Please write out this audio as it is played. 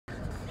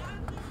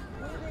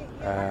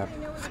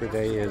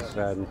Today is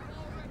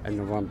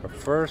November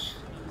 1st.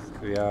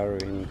 We are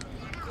in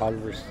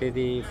Culver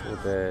City for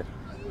the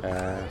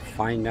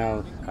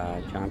final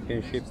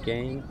championship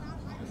game.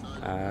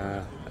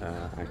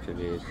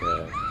 Actually, it's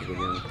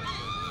William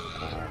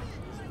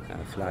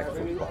flag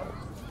football,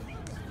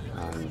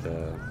 and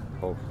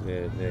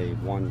hopefully they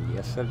won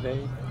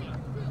yesterday,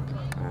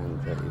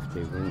 and if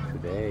they win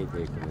today,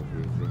 they're going to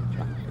be the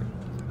champion.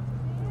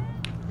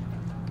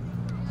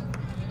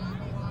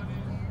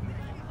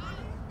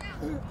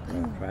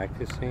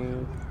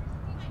 Practicing,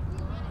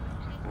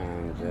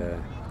 and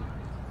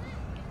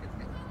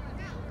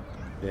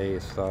they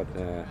start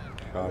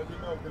shop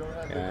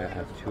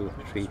at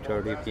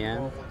 3:30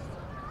 p.m.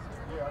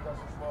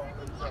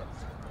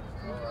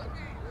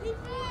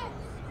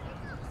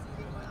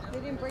 They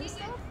didn't bring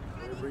stuff?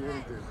 They didn't bring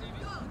anything.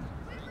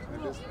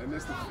 And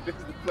this is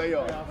the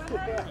playoff.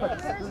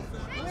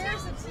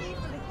 Where's the tee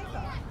for the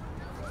kickoff?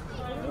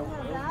 They don't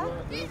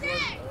have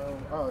that?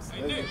 Oh, so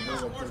they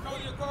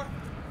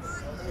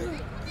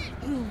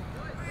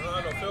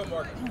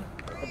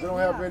If they don't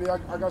have any, I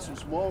got some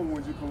small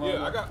ones you can learn.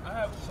 Yeah, I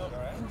have some.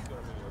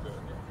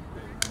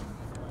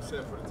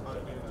 Except for the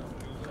time being.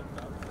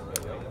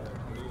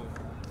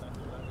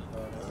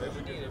 I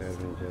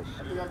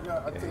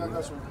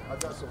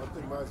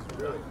think mine's is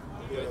red.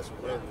 Yeah, that's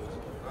some red ones.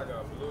 I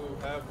got blue,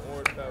 half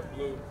orange, half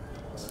blue.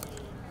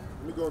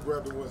 Let me go and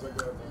grab the ones I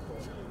got.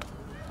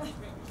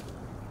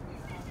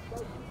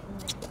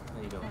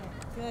 How you doing?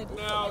 Good.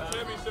 Now,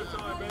 championship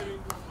time, baby.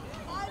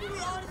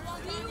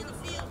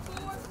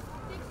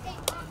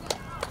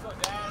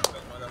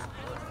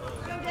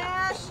 Go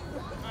Dash!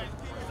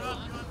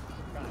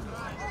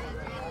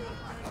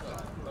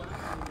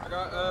 I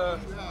got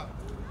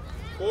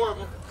 4 of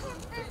them.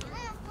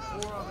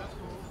 4 of them.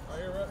 Right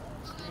here, right?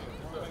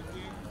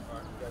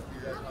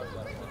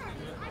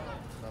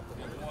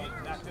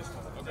 Not this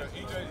one. Okay,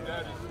 EJ's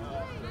daddy.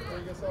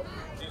 EJ's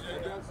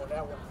daddy. On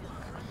that one.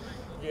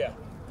 Yeah.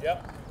 Yep.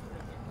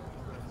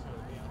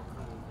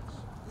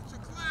 It's a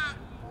clap.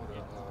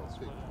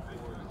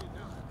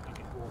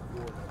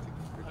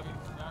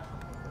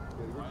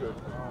 We're good.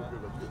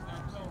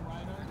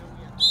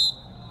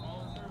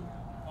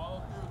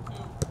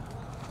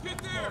 Get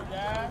there,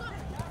 Dad.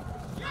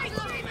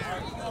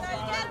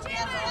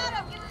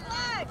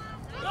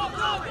 Go,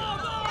 go, go,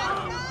 go!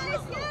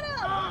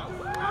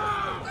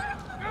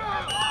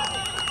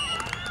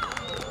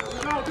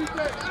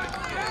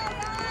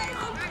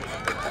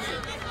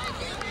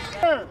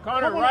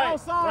 Connor, right,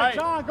 outside. Right.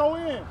 John, go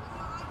in.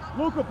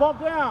 Luca, bump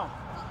down.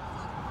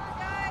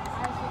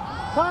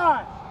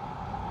 Time.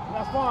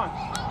 That's fine.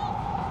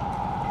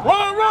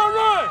 Run, run,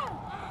 run!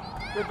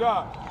 Good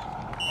job.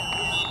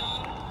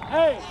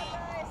 Hey,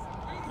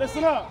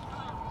 listen up.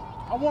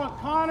 I want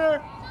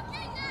Connor,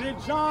 then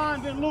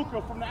John, then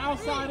Luca from the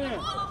outside in.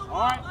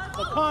 All right?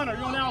 So Connor,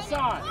 you're on the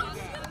outside.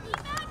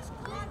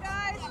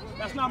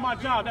 That's not my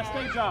job. That's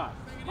their job.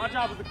 My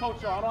job is to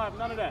coach y'all. I don't have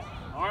none of that.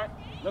 All right?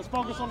 Let's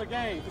focus on the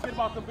game. Forget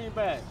about them bean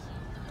bags.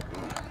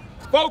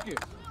 Focus.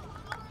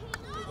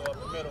 Go up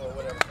the middle or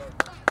whatever.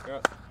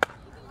 Yeah.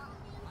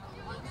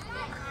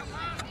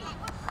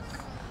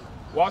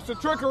 Watch the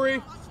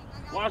trickery.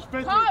 Watch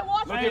 50. Kai,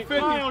 watch Look at 50.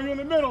 Kyle, you in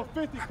the middle.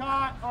 50,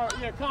 Kai. All right,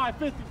 yeah, Kai,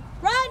 50.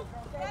 Run!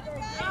 Get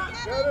him!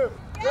 Get him!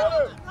 Get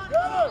him!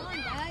 Get him!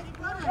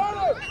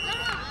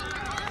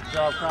 Good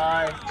job,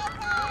 Kai.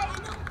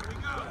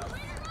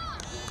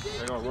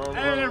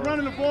 Hey, they're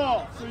running the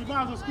ball, so you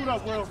might as well scoot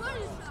up, Will.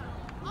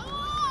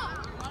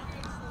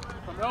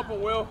 Come help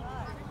him, Will.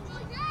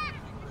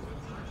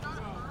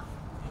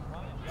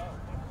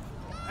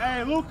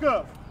 Hey,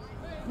 Luca.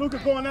 Luca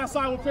going that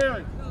side with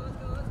Perry.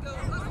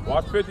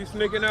 Watch 50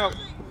 sneaking out.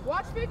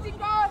 Watch 50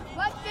 guard.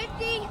 Watch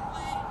 50.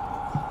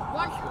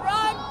 Watch the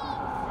run.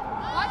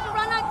 Watch the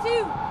run on 2.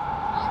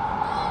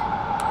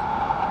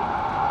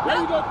 There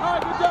you go, Kai.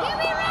 Good job. Give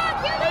me run.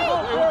 Give me. Stay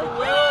with the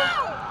Will.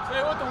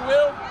 Stay with the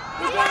Will.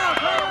 Good job,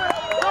 Perry.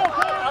 Go,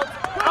 Perry.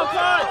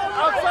 Outside.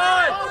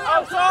 Outside.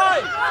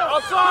 Outside.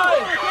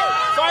 Outside.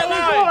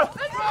 Sideline.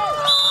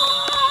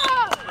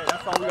 Hey,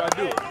 that's all we gotta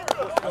do.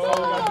 That's all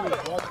we gotta do.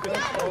 Watch 50.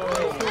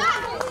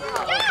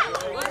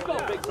 Let's go,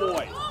 big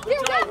boy. Good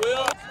job,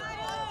 Will.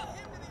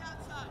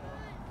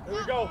 Here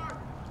we go.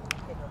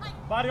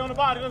 Body on the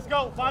body. Let's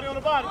go. Body on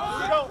the body. Here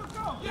we go.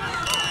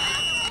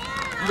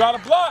 You got a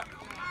block.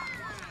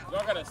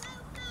 Y'all got to.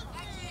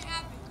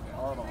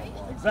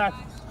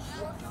 Exactly.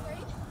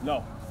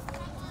 No.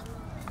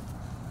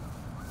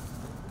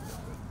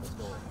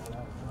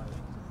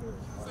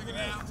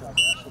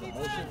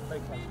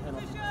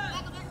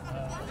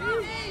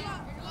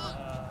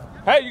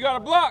 Hey, you got a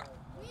block.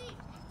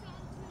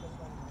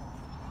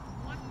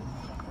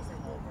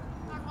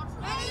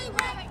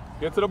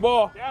 Get to the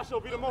ball. Dash will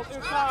be the most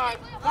inside.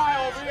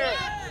 Kyle over here.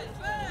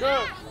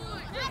 Good.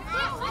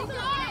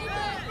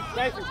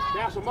 Thank you.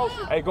 Dash will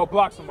motion. Hey, go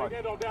block somebody.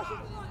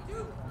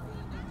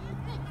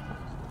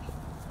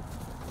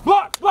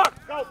 Block, block.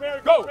 Go,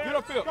 Perry. Go, Perry.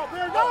 get upfield. Go,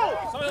 Perry, go.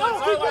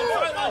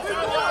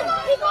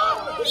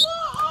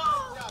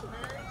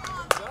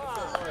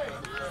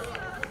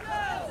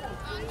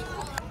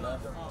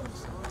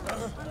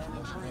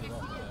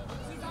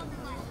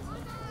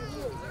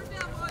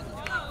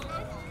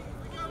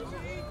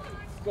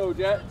 go,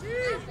 Jet.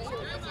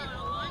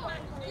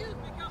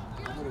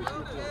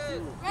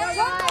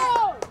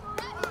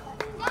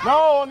 No,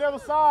 on the other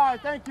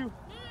side. Thank you.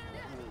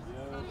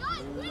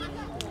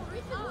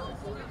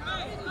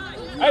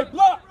 Hey,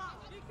 block!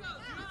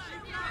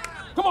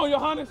 Come on,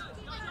 Johannes.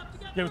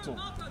 Give it to him.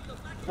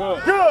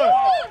 Good. Good.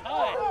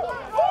 Hey,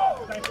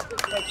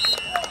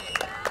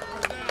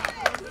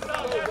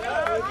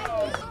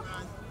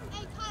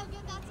 Kyle,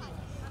 get that side.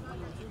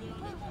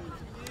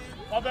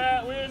 My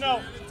bad. We didn't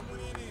know.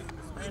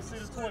 We didn't see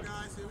the 20.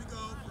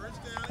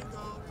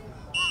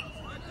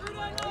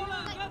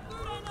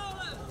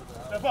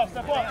 Step up,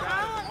 step up.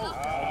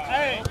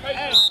 Hey,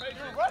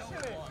 you're rushing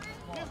it.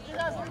 He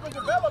hasn't even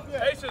developed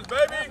yet. Patience,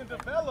 baby. He hasn't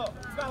developed.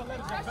 You gotta let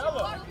it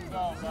develop. Good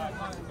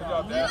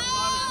job, Dad.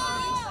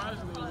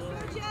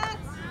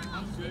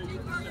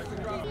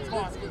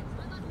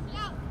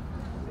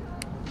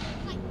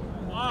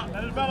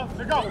 Let it develop.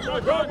 Here go.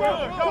 Good. Go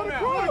now.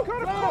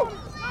 Go.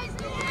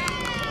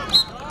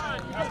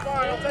 That's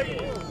fine. I'll take it.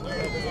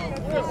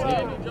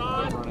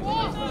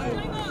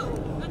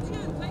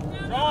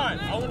 John,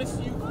 I want to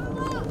see you.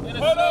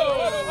 Hold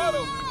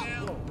on.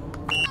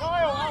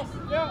 Kyle,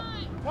 yeah.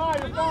 Kyle,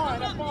 you're fine.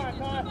 That's fine,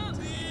 Kyle.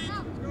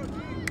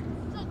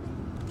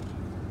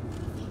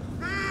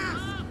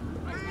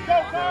 Go,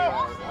 Kyle.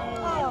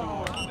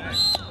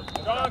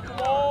 John, come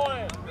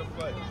on.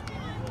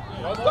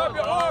 Don't stop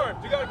your arms.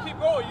 You got to keep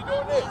going. You're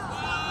doing this.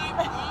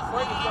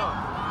 Break it down.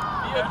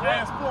 Be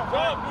aggressive.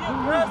 John, be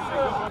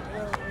aggressive.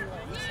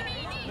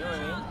 You know what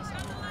I mean?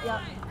 Yeah. I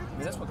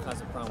mean, that's what caused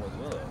the problem with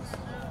Willows.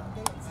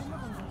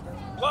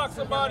 Block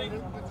somebody.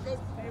 Let's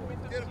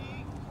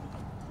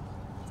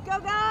go,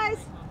 guys.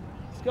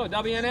 Let's go,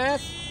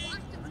 WNS.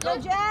 Go,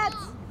 Jets.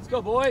 Let's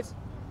go, boys.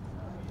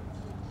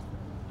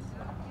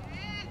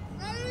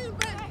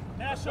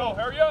 Dash Go,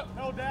 hurry up.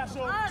 No, dash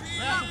over.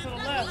 Dash to the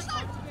left.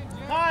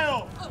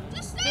 Kyle, to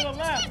the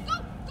left.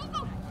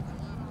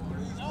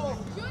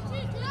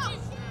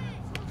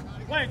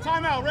 Wait,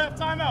 timeout, ref,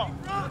 timeout.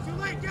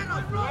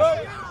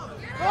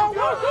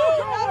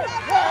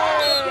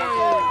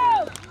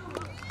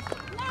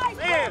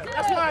 Man,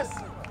 that's why I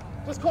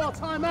just called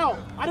timeout.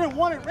 I didn't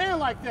want it ran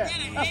like that.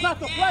 That's not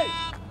the play.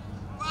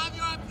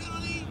 5-yard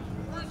penalty,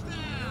 first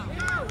down.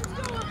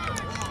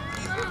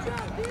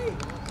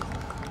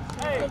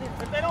 Hey,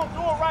 if they don't do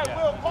it right,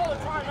 we'll call a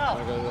timeout.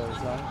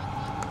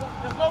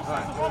 There's no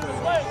sense of running the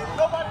play.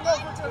 Nobody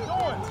knows what you're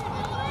doing.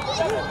 It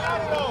doesn't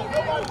matter though.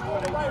 Nobody's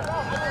doing it right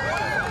now.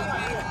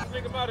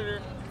 Take him out of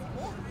there.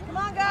 Come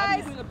on,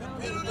 guys.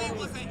 Penalty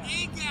was an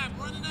A-gap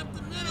running up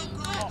the middle,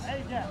 coach. Oh,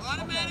 A-gap.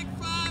 Automatic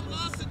 5,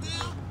 lost it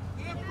down.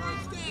 And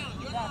first down.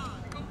 You're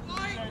on.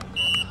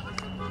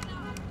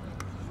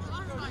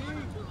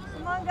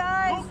 Come on,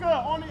 guys. Luka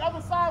on the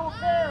other side with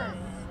Perry.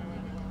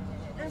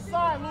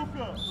 Inside,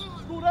 Luka.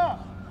 Scoot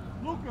up.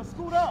 Luka,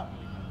 scoot up.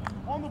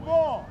 On the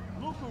ball.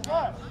 Luka,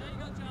 rush.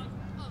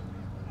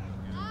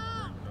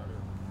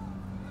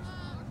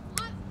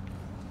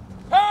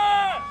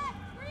 Pass!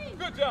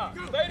 Good job.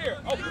 Stay there.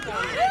 Oh, come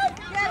on.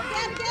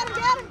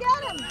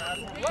 Get him.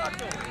 Block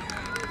him.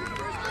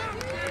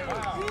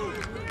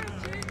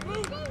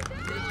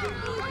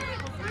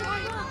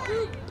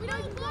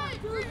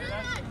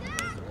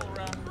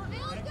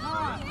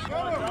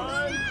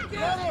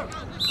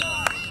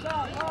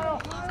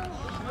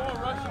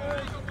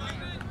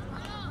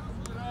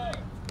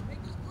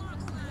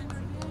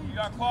 You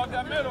got to clog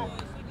that middle.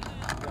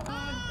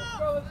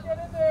 Let's get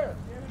in there.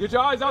 Get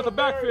your eyes out the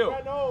backfield.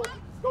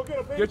 Go get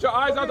him, Pete. Get your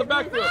eyes out the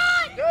backfield.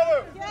 Get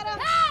him.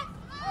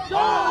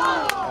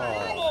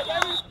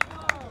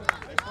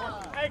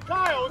 Hey,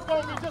 Kyle, it's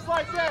going to be just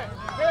like that.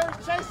 Perry's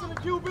chasing the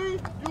QB,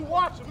 you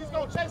watch him. He's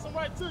going to chase him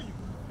right to you.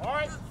 All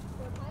right?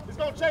 He's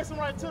going to chase him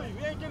right to you.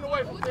 He ain't getting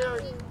away from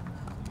Perry.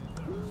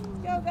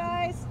 Go,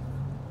 guys.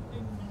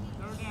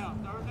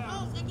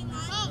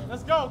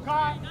 Let's go,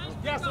 Kyle.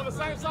 Yes, on the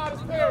same side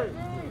as Perry.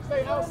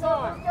 Stay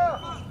outside.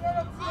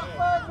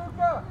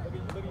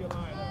 Look at your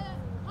line.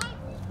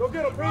 Go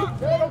get him, Pete.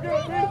 Go get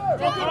him, Pete.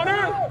 Go,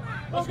 Connor.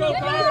 Let's go,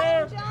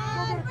 Connor. Go get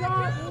him,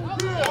 Connor.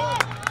 Yeah.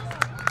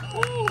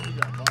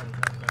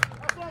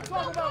 That's what I'm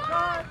talking about,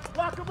 Connor.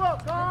 Lock him up,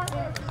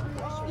 Connor.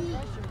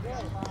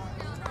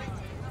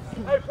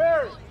 Hey,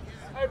 Perry.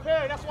 Hey,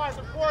 Perry, that's why it's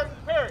important.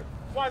 Perry,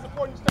 that's why it's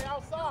important you stay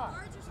outside.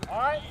 All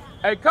right?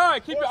 Hey, Kai,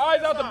 keep your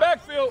eyes out the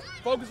backfield.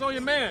 Focus on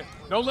your man.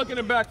 Don't look in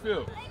the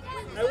backfield.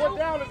 Hey, what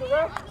down is the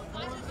ref?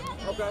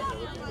 Okay.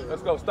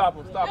 Let's go. Stop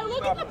him. Stop him.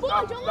 Stop him.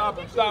 Stop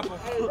him. Stop him.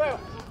 Hey, ref.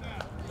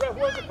 Ref,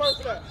 where's the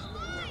first step?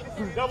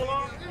 Double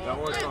on? That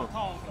works on.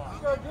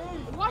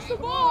 Watch the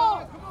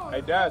ball.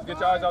 Hey, Daz, get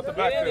your eyes out the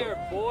Get in backfield.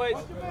 there, boys.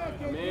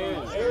 Come in.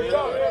 Here we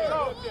go. Here we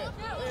go.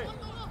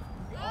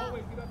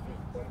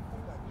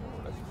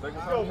 Take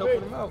us out,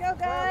 helping him out. Go,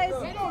 guys.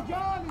 Go,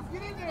 John.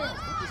 Get in there.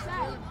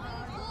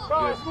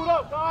 Kai, scoot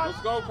up, Kai.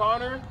 Let's go,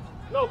 Connor.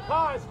 No,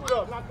 Kai, scoot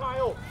up, not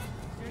Kyle.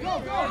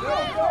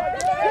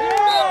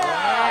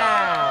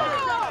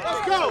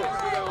 Let's go.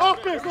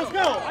 Offense, let's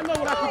go. I know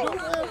what I can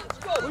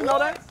do. We know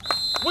that.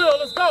 Will,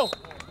 let's go.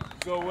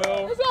 Go,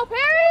 Will. Let's go,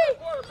 Perry.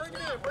 Bring it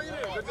in. Bring it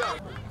in. Good job.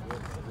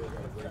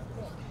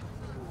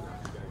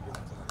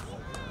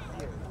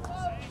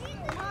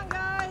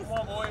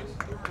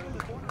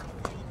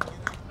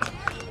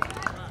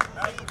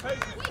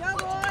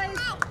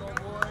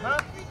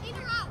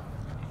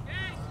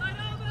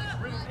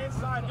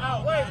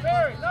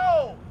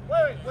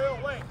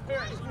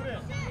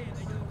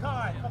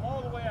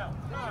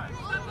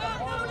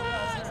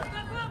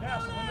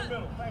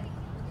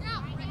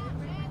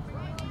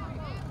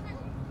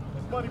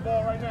 money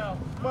ball right now.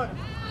 Money.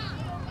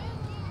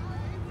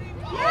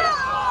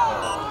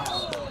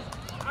 I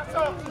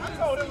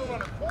told him to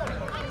run a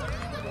corner.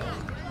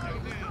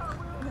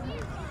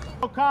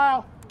 Oh,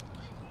 Kyle.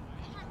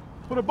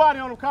 Put a body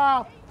on him,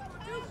 Kyle.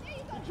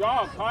 Good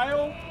job,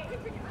 Kyle.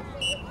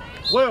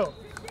 Will.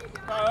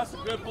 Kyle, that's a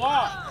good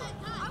block.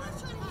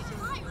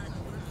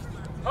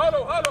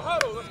 Huddle, huddle,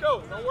 huddle. Let's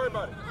go. Don't worry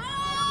about it.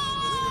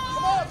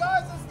 Come on,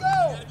 guys, let's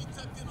go.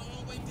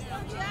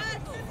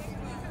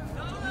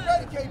 You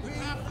ready, KP?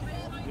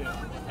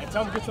 Yeah. And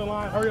tell him to get to the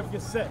line. Hurry up and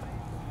get set.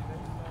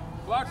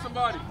 Block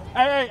somebody.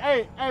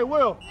 Hey,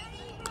 Will.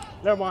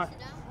 Never mind.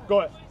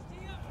 Go ahead.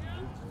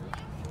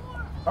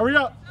 Hurry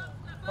up.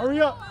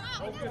 Hurry up.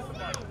 Go get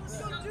somebody.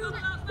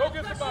 Go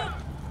get somebody.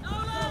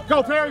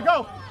 Go, Perry,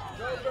 go.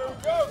 Go, go,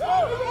 go,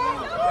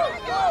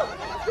 go,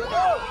 go,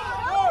 go.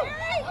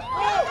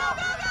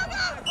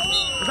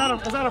 Is that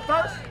a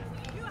first?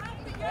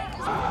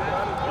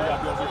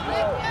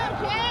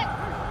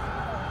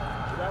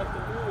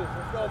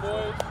 Let's go,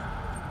 boys.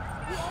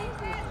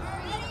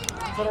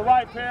 To the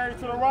right, Perry. To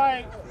the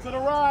right. To the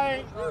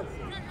right.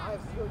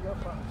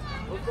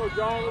 Let's go,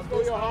 John. Let's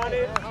go,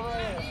 Johannes.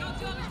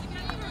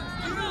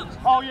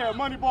 Oh, yeah,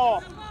 money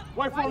ball.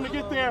 Wait for him to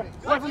get there. Wait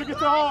for him to get to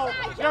the hole.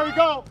 There we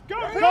go. Go,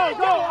 go, go.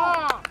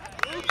 Ah.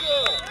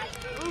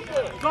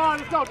 John,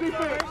 let's go.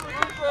 Defense.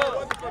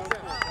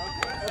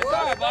 That's all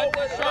right, bud.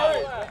 That's all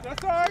right.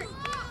 That's all right.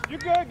 You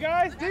good,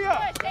 guys? D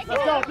up.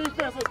 Let's go,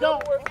 defense. Let's go.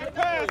 Good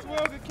pass,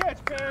 Will. Good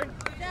catch, Perry.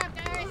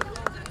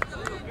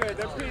 Good.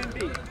 That's P and D.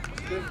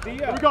 Good D up.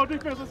 Here we go,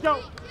 defense. Let's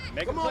go.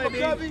 Make a play,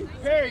 D.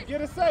 Perry,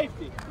 get a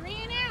safety. 3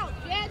 and out.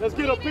 Yes, Let's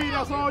get a P.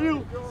 That's all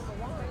you.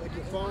 Take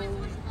your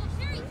phone.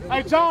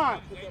 Hey,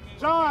 John.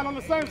 John on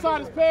the same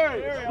side as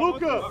Perry.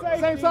 Luca,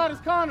 same side as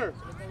Connor.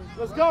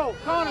 Let's go.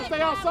 Connor, stay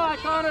outside,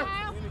 Connor.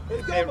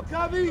 Let's go,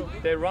 McCovey.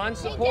 They run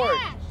support.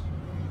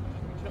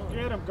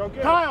 Get him. Go get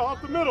him. Kyle,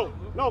 up the middle.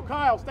 No,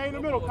 Kyle, stay in the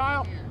middle,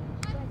 Kyle.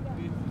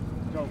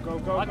 Go, go,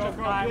 go, Watch go, him,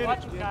 go. Kai. Get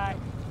Watch it. him, Kai.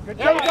 Good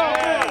job. There we go.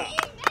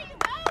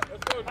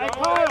 Let's go, Hey,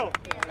 John. Kyle,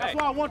 that's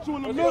why I want you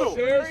in the middle.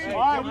 Sherry. All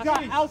right, we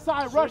got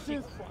outside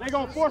rushes. They're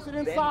going to force it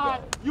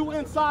inside. You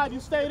inside, you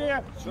stay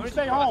there, you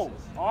stay home.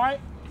 All right?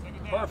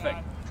 Perfect.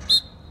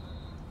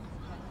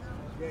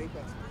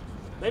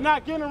 They're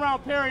not getting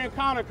around Perry and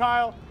Connor,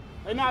 Kyle.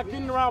 They're not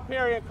getting around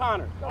Perry and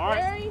Connor. All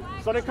right?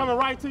 So they're coming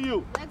right to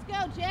you. Let's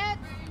go, Jets.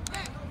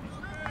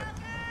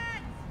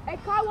 Hey,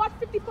 Kyle, watch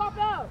 50 pop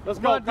out. Let's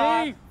Come go, on,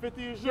 Kyle. D.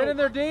 50 is you. Get in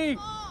there, D.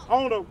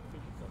 Own them.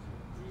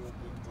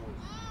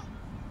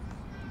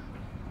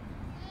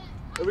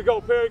 Here we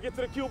go, Perry. Get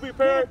to the QB,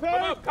 Perry.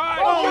 Come up,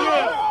 Kyle. Oh,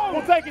 yeah.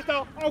 We'll take it,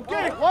 though.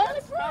 Okay. What?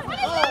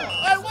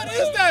 Hey, what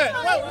is that?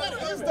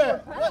 What is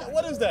that?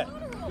 What is that?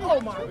 Oh,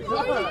 my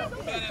God.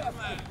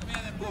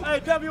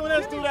 Hey,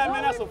 WNS do that,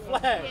 man. That's a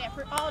flag. Yeah,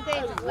 for all day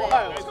it's a flag.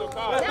 Wow. Hey, so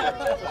Kyle,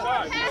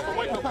 that's a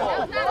wake-up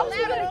call. That was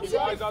not allowed.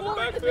 Guys out the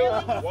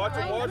backfield. Watch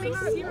him, watch him.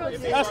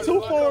 That's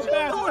 2 forward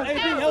passes.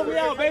 AD, help me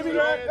out, baby.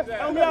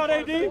 Help me out,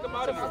 AD. He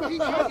caught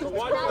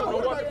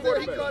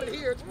it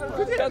here.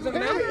 It doesn't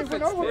matter if it's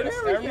this or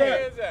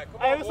that.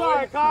 Hey, it's all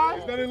right, Kyle.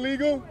 Is that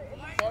illegal?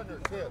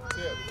 Tip.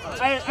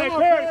 Hey,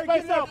 Perry,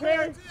 space out,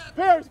 Perry.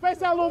 Perry,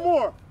 space out a little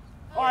more.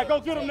 All right, go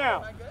get him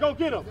now. Go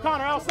get him.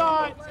 Connor,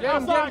 outside.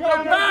 Outside,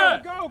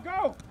 Connor. Go.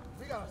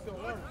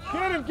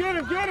 Get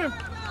him.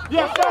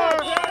 Yes, sir.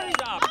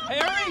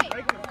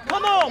 Perry?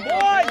 Come on,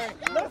 boys.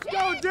 Let's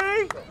go, D.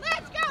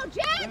 Let's go,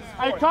 Jets.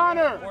 Hey,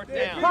 Connor.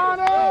 down.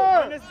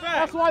 Connor.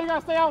 That's why you got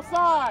to stay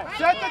outside.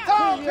 Set the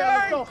tone,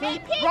 Perry.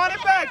 Run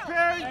it back,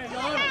 Perry.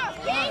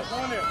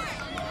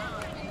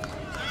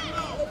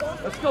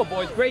 Let's go,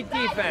 boys. Great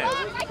defense.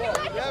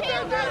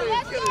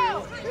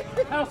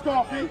 House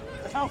call, Pete.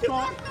 House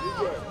call.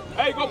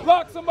 Hey, go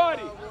block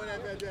somebody.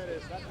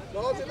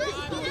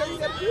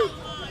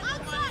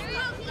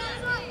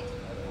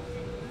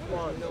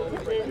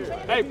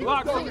 Hey,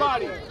 block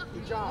somebody.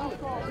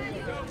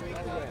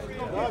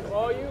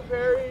 All you,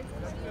 Perry.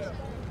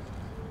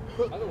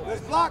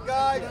 Let's block,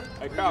 guys.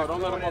 Hey, Kyle,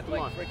 don't let him off the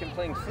line. Freaking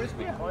playing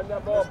frisbee. Find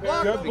that ball,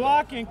 Perry. Good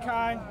blocking,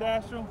 Kai.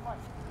 Dashiell.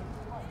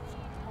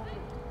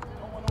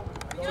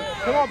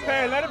 Come on,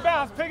 Perry. Let it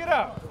bounce. Pick it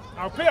up.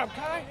 I'll pick up,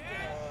 Kai.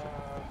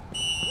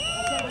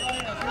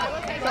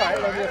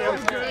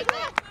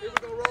 He was going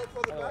to roll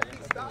for the back. He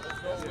stopped.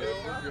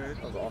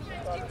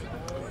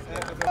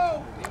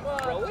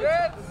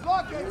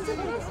 Block it.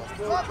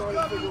 Block it,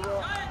 Cubby.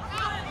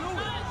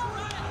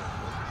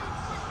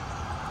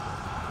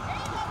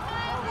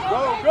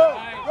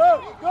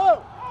 Go.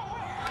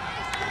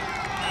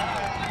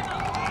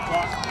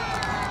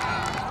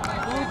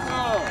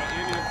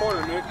 In the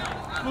corner, Nick.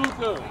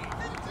 Luka.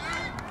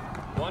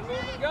 One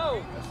move and go.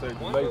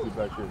 Lazy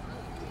back here.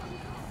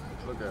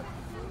 Look at it.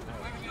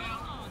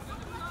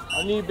 I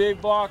need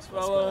big blocks,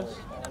 fellas.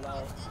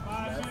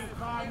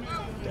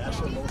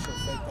 Dashiell motion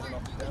fake coming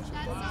off the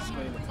Dashiell button,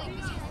 screen the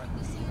comments.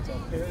 So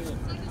Perry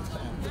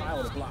and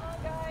Kyle to block.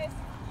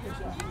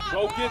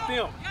 Go get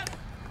them.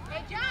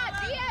 Hey, John,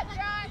 be it,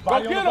 John. Go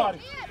get them.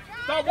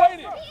 Stop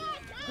waiting.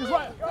 He's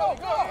right. Go.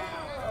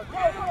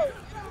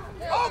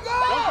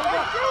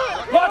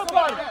 Block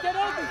somebody.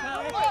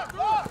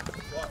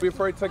 Be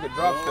afraid to take a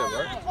drop step,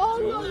 right? Oh,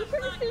 no, you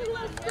could have seen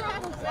less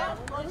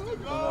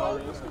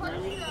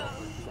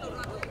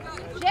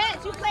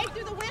Jets, you play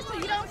through the whistle.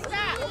 You don't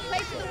stop. You play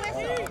through the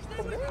whistle.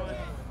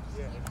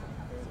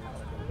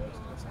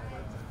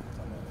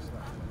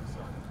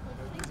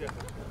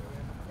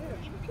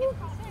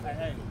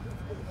 Hey.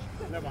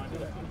 Never mind.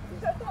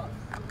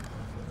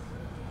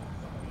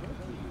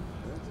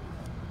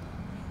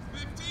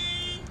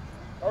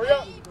 Hurry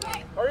up.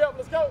 Hurry up.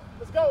 Let's go.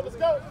 Let's go. Let's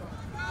go.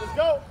 Let's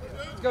go.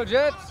 Let's go,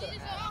 Jets.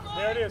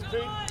 There it is,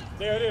 Pete.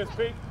 There it is,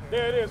 Pete.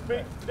 There it is,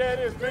 Pete. There it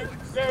is, Pete.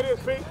 There it is,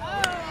 Pete.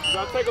 You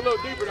gotta take a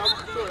little deeper. That was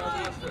sure. That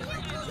was one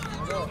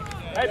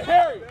step. Hey,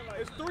 Perry,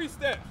 it's 3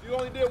 steps. You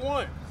only did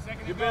 1.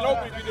 You've been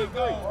open if you did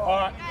 3. All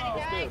right.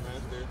 That's good, man.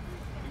 That's good.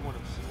 You want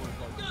to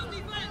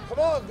Come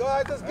on,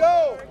 guys, let's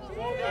go.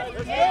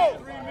 Let's go.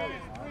 3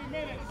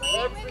 minutes.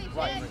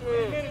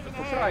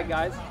 That's right,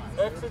 guys.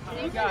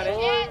 execute. You got it.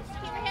 Jets,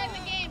 keep your head in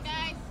the game,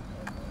 guys.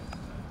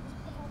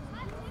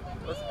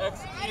 Let's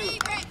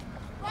execute.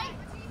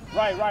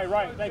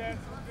 Right. Thank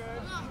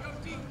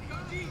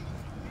you.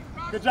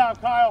 Good job,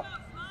 Kyle.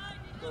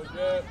 Go,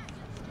 Jed.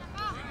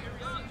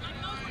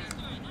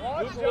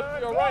 Luka, look to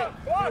your right.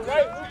 To your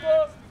right,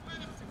 Luka.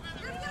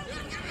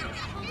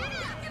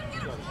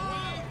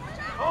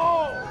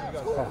 Oh!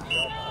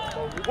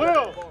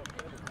 Will,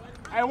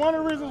 and one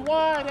of the reasons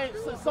why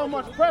there's so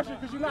much pressure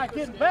because you're not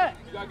getting back.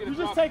 You're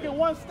just taking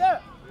 1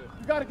 step.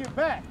 You got to get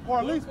back, or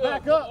at least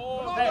back up.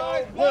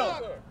 Hey,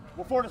 Will,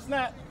 before the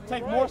snap,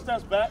 take more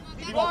steps back.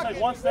 You're going to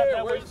take 1 step,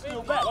 that way you're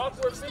still back. All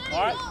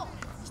right?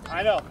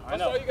 I know.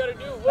 That's all you got to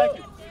do. Thank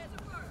you.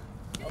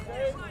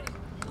 Okay?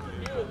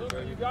 You,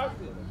 Luka, you got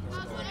this.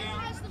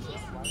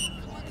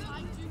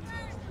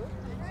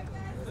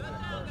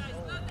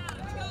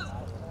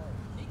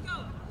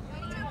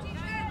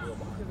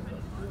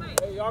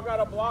 Hey, y'all got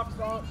to block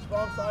strong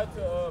side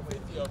to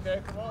 50,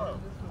 okay? Come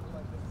on.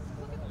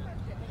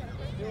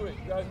 Let's do it.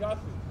 You guys got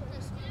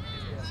this.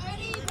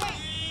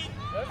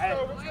 Let's Hey, go.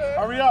 We're good.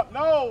 hurry up.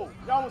 No,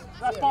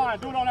 that's fine.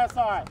 Do it on that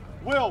side.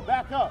 Will,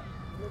 back up.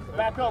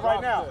 Back up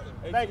right now.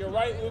 Hey, Thank to your you.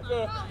 right,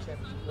 Luka.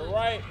 The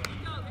right.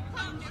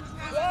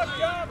 Block,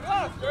 John,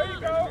 block. There you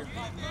go.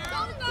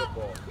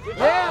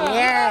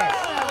 Yes!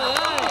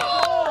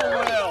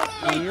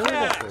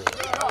 Beautiful.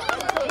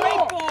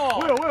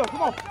 Beautiful. Will,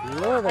 come on.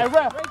 Beautiful. Hey,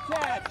 ref.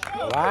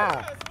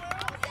 Wow.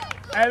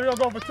 Hey, we're going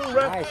to go for 2,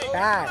 ref. Nice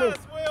shot.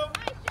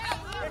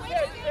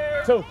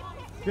 2.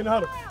 Get in the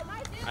huddle.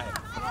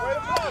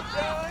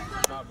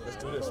 Let's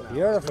do this now.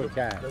 Beautiful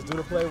catch. Let's do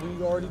the play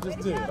we already just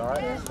did, all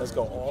right? Let's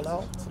go all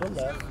out to the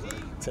left.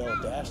 Tell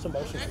dash the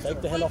motion,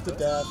 fake the hand off the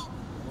dash,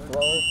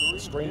 throw,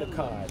 screen to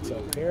Kai.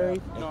 Tell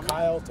Perry and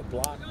Kyle to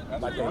block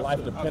like their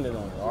life depended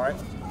on it, all right?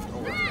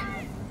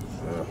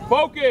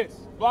 Focus.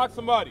 Block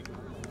somebody.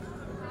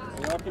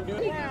 Y'all can do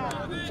it.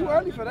 Too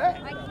early for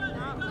that.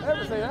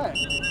 Never say that.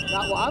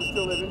 Not while I'm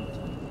still living.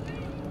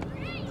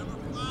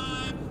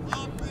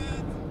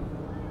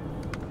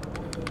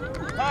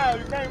 Kyle,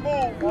 you can't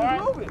move, all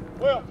right?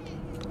 Will.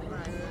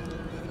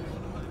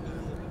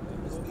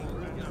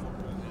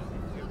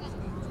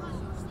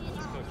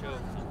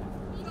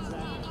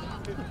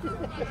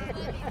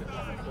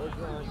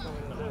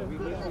 We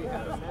wish we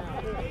had him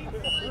now.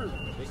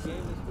 Big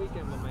game this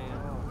weekend, my man.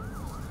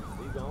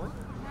 Are you going?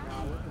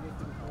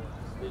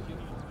 Did you?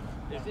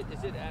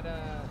 Is it at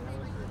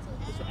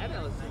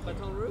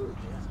Baton Rouge?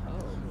 Oh,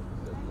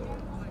 good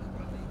Lord.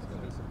 There's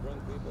gonna be some drunk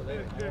people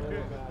there.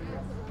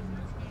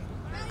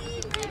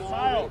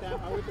 Kyle.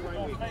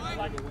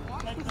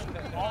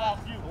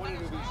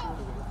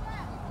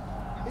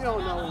 He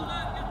don't know.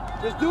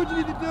 Just do what you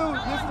need to do.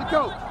 Listen to the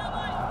coach.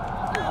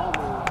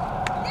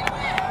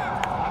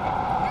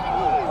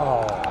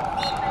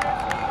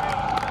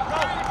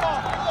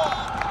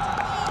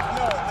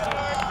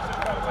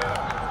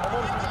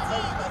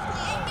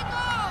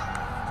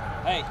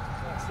 Hey,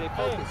 stay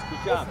focused.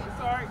 Good job.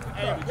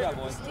 Hey, Good job,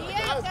 boys. The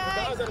guys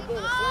that are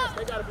doing the slants,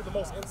 they got to be the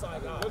most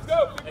inside guys. Let's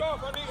go. Kick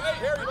off. I need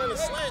Harry ran a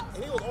slant,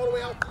 and he was all the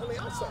way out on the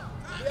outside.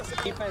 He has to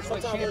Defense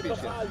like sometimes when it comes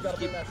championship. high, you got to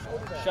bring that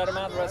shoulder down. Shut him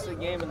out the rest of the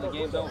game, and the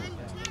game's over. You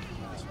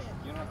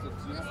don't have to do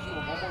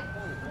one more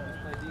point. You just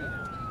play D.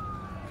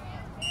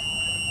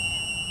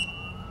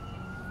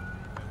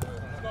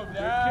 Let's go, Good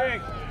Dad.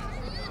 kick.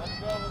 Let's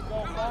go.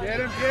 Get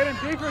him.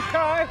 Defense,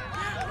 Kai.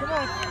 Come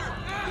on.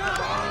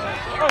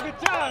 Oh, good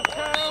job,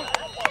 Kyle.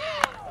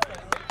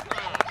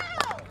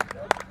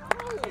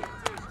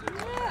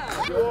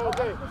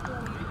 Okay.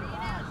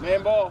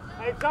 Man ball.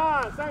 Hey,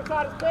 John, same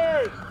side as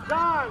Perry.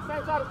 John,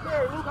 same side as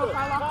Perry. Luka,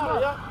 Connor,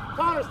 yep.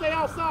 Connor, stay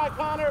outside,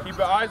 Connor. Keep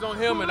your eyes on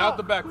him and out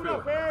the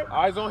backfield.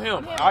 Eyes on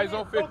him. Eyes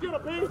on 50. Go get a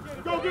P.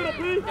 Go get a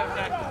P.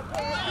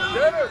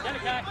 Get it. Hey,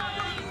 Kyle.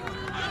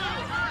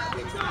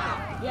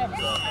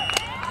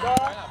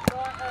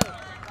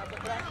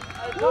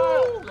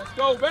 Let's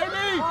go,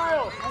 baby.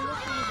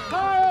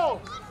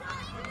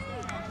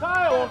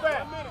 Kyle,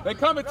 back. They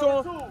coming to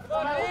him.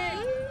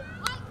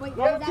 Wait,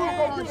 Go to 2, go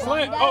to 2.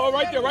 Slant. Oh,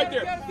 right there. Let's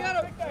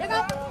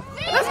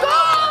go!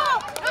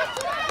 Let's go!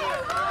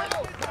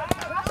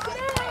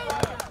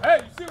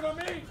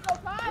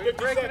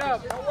 break it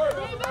up. Don't worry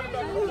about the running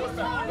back. What's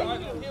that? You got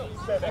him.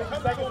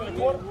 50 seconds in the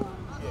quarter.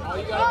 All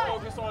you got to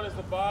focus on is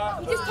the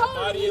body. You just told me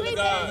Body you and the ain't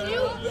guy. saying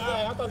you.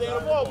 Yeah, I thought they had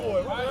a ball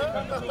boy.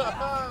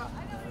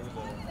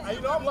 Hey,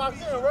 you know I'm locked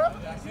in, bro.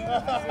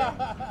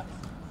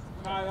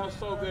 Kyle, that was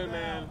so good,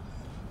 man.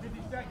 50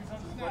 seconds on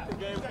the Let the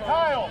game come.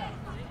 Kyle,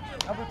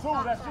 number 2,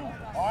 that's you.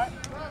 All right.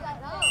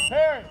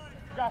 Perry,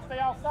 you got to stay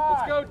outside.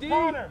 Let's go, D.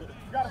 Connor, you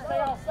got to stay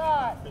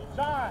outside.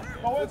 John,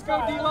 go Let's go,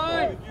 inside.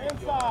 D-line.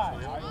 Inside. All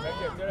right, stay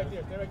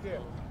right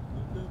there.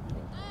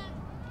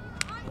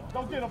 Go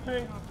get him, P.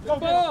 Go get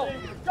ball.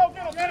 him, P. Go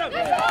get him. Get him.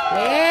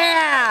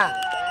 Yeah!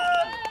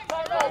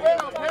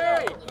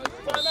 Perry.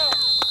 Time out.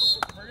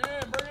 Bring it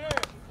in.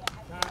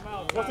 Time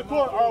out. What's the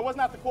quarter? Or what's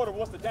not the quarter?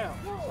 What's the down?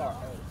 Sorry.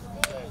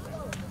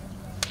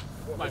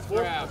 Nice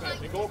grab.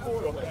 They going for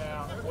it or what?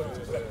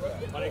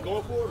 Are they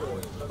going for it or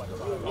what?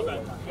 Okay.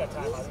 You got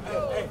time out.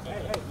 Hey,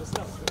 listen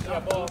up. Yeah,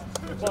 ball.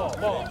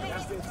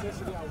 That's the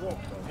intensity I want.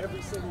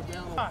 Every single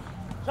down.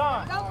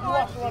 John, you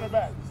watch the running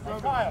back. Hey,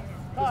 Kyle.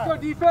 Let's go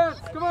defense.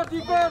 Come on,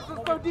 defense.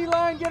 Let's go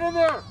D-line. Get in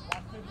there. Watch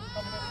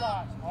Coming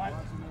inside. All right.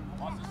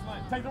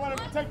 Take the running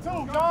back. Take 2,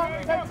 John.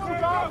 Take 2,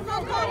 John.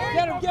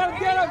 Get him.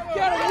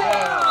 Yeah.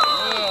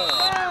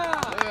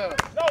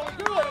 No, we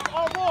do it.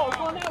 All ball. It's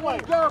going that way.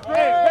 Go, Hey,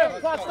 Perry.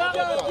 clock stop.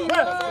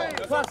 D-line.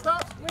 Clock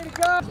stop. Way to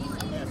go.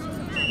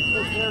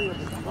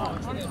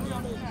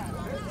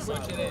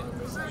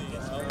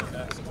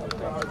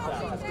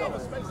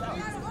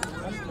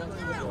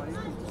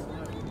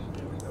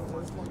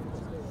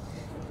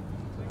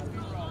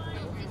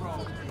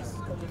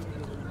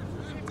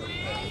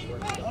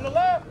 On the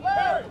left.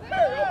 Perry,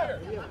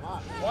 over here.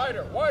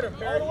 Wider,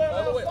 Perry.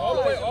 All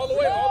the way.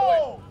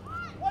 No!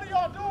 What are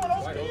y'all doing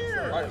over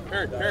here? Wider,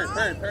 Perry.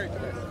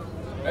 Come here.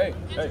 Hey.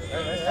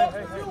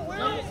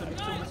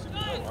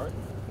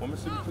 One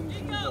Mississippi, 2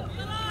 Mississippi, go.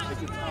 Take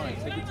your time.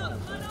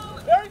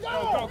 There you go.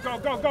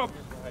 Go.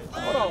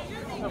 Hold on.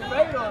 The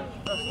fade or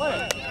the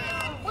slant?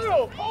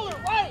 Will, call it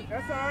right.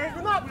 That's all right.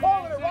 You're not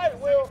calling it right,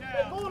 Will.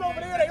 They're going over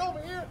there. They over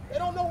here. They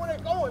don't know where they're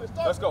going.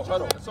 Let's go,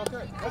 huddle. It's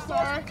okay. That's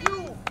all right.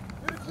 You're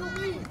the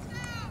QB.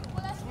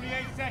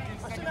 28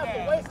 seconds. I shouldn't have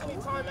to waste any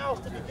time else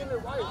to be getting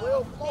it right,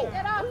 Will. Come on. Shake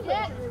that off,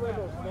 Jet.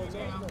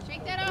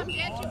 Shake that off,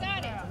 Jet. You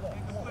got it.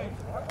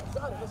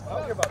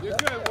 You're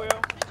good, Will.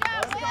 Good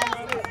job,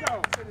 Will. Let's go.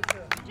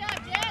 Good job,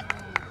 Jet.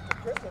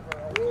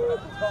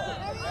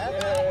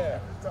 Yeah.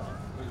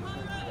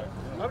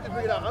 I'm just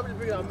bringing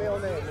out male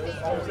names.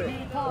 That's all I'm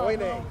saying. Boy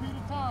name.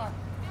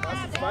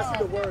 If I see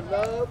the word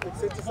love,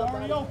 it's into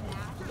somebody.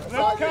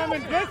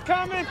 This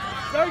coming.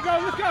 There you go.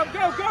 Let's go.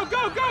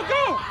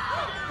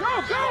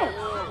 Go.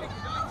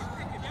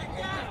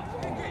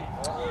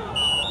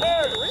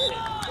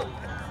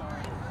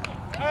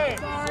 Hey,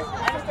 I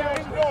understand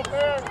what you're doing,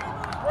 Perry.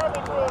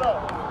 Scramble through it up.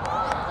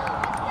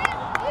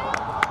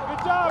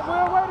 Good job,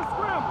 Will. Way to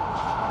scramble.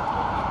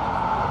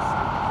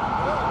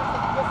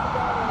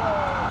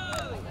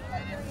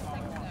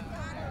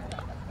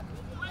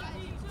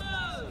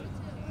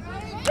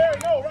 Perry,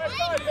 no, right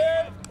side,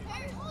 Perry.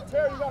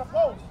 Perry, you got a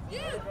post. You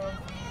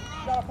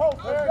got a post,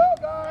 Perry. Let's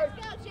go, guys.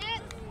 Go,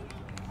 Jet.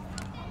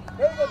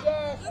 Here we go,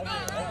 guys.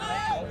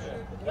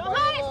 Your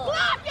hottest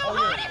block.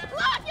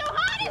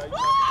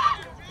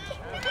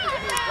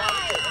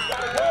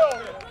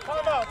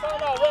 Will,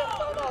 time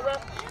out,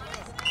 ref.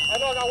 I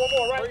know I got one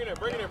more, right?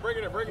 Bring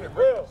it.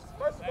 Will,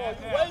 first of all,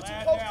 you're way too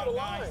close to the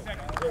line. Let's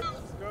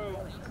go.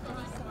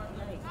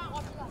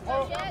 Go,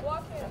 Jet.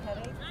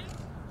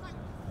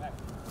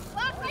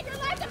 Look, make your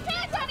life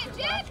depends on it,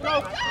 Jet.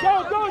 Go,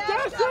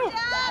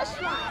 Dash,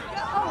 shoot.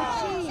 Oh,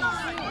 jeez.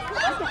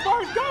 That's the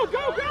first. Go.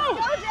 Go,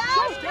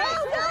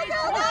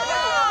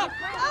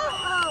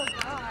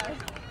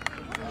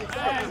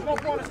 Oh,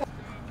 God.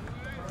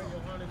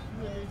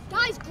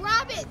 Guys,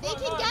 grab it. They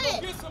can get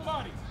it. Get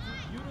somebody.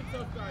 You the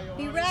tough guy, y'all.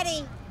 Be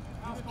ready.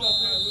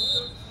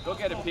 Go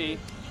get it, P.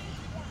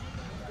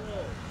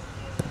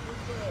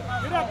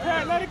 Get up,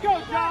 Perry. Let it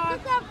go, John.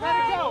 Get up, Let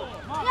it Perry. go.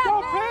 Yeah,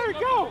 Go, Perry. Perry,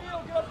 go.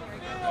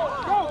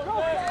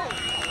 Go.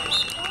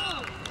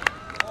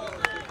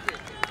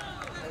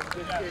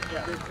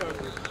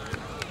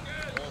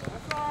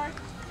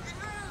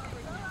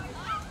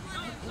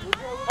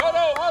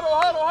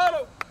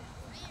 Huddle.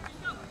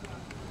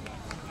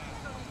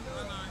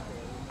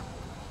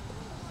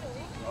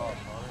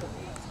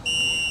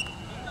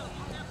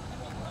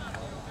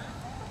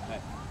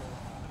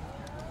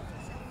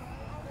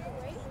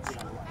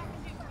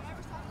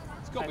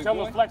 Let's go, big Tell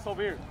boy. them flex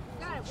over here.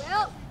 Got it,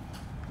 Will.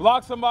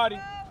 Block somebody.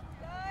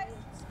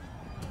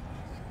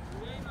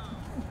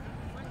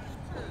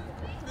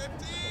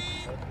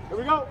 Here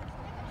we go.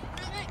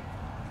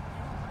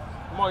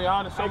 Come on,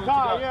 Johannes. Show Hey, me what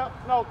Kai, you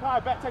got. No, Kai,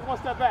 take one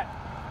step back.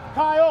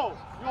 Kyle,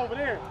 you over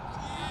there.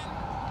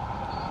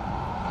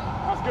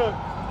 That's good.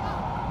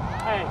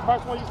 Hey,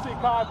 first one you see,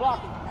 Kai,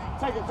 block him.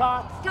 Take it,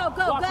 Kai. Go.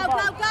 Block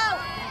somebody.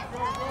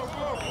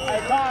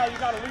 Hey, Kai, you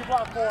got to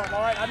re-block for him,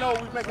 all right? I know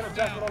we're making an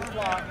adjustment on the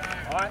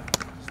fly, all right?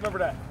 Just remember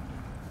that.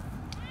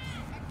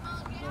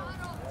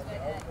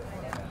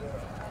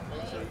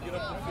 Make sure you get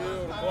up the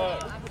field and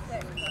block.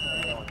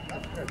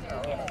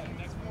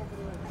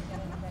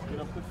 Get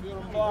up the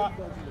field and block.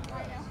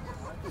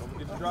 Don't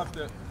forget to drop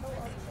that.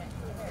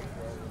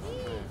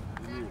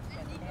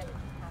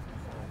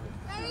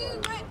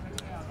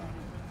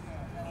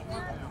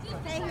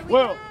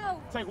 Will,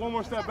 take one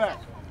more step back.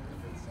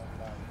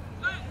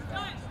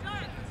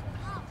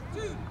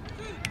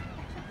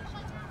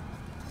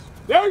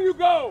 There you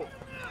go.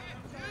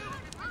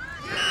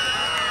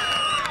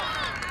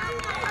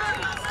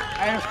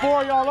 And it's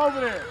 4 of y'all over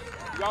there.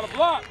 You got to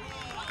block.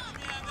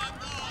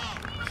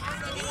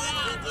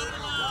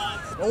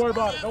 Don't worry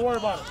about it. Don't worry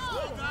about it.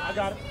 I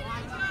got it.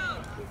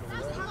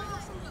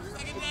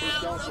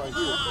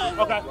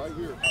 Okay.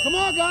 Come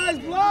on, guys,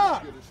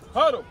 block.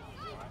 Huddle.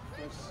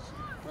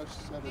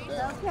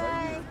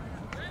 Okay.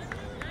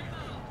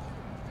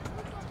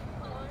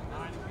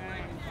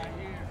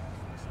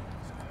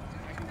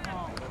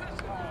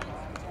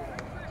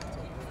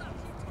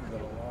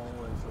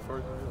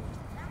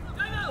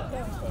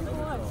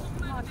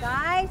 Come on,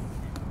 guys.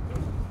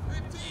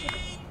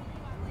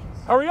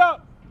 Hurry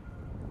up.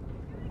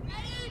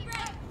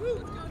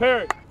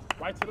 Perry,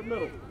 right to the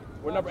middle.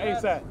 Where number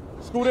 8's at.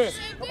 Scoot in.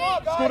 Come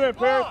on, guys. Scoot in,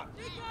 Perry.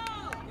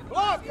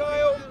 Block,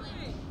 Kyle.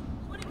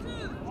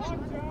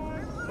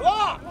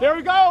 Block. There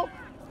we go.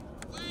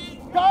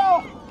 Go.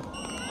 All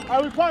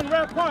right, we punt,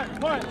 ref, punt.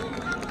 Punt.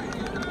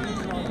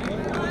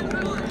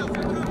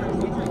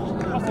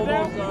 Hold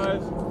on,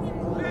 guys.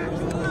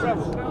 Ref,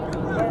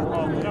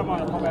 oh, never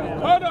mind. My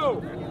bad.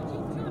 Huddle.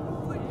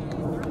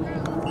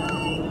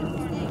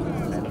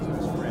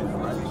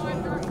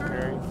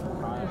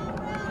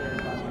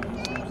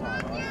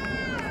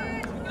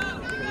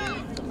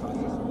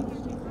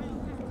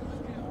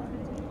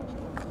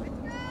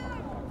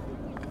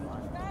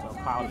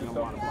 Kyle's gonna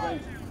want to play.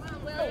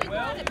 Will, you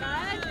got it,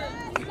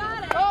 bud. You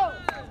got it. Go,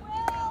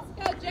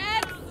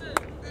 Jax.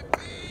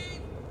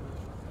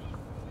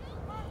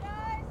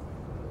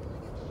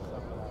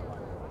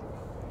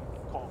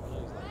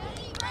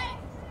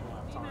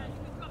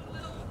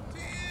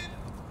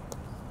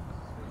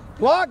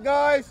 Block,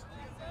 guys.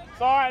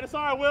 It's all right. It's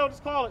all right, Will.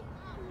 Just call it.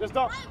 Just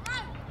don't.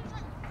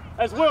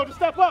 That's Will. Just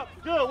step up.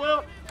 Good,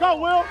 Will. Go,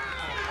 Will.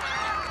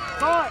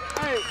 It's all right.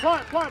 Hey,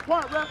 punt, ref,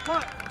 punt.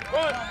 Punt.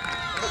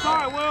 It's all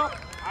right, Will.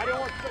 I didn't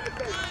want to take a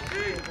take.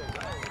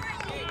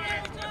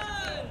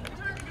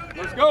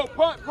 Let's go.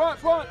 Punt.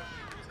 Outside.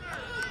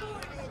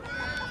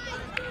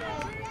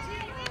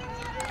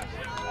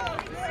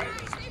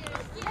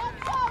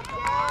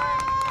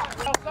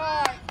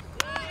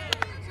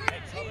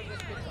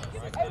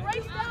 Hey,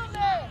 race down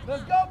there.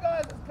 Let's go,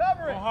 guys. Let's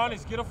cover it. Come on,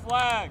 Hannes, get a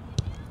flag.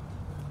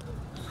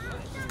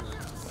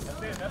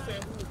 That's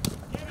it.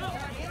 Good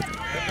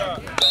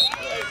job.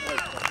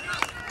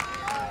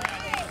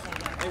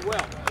 Hey, Will. Here we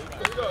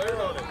go.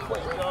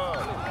 Good job.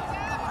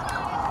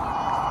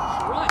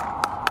 Right.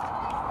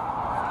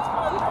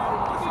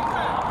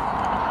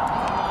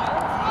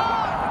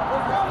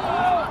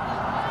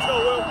 Let's go,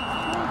 Will.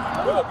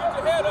 Will, get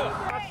your head up.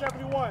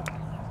 71.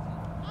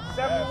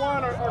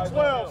 71 or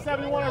 12.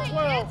 71 or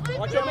 12.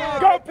 Watch your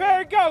man. Go,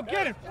 Perry, go.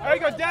 Get him. There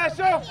you go,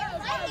 Dasher.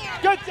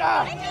 Good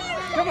job.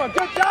 Come on,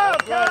 good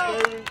job,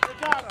 Kyle. Good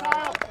job,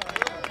 Kyle.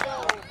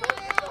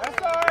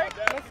 That's all right.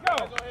 Let's go.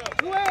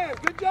 2 hands.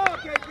 Good job,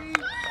 KP.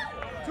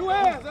 2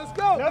 hands. Let's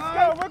go. Let's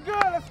go. We're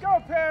good. Let's go,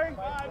 Perry.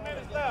 5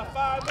 minutes left.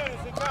 5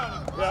 minutes and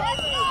counting.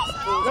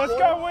 Let's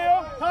go,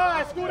 Will.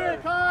 Kai, scoot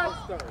in, Kai.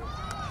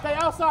 Stay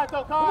outside,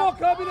 though, Kai. Come on,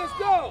 Cubby. Let's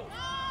go.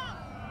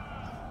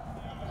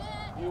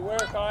 You where,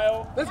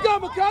 Kyle? Let's go,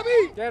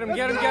 McCubby. Get him, Let's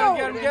get him, go.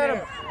 get him, get him, get him.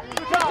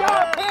 Good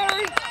job,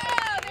 Perry.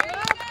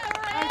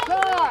 Hey,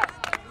 Kai.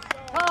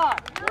 Kai.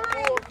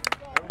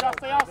 You gotta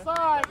stay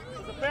outside.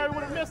 If Perry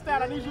would have missed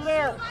that, I need you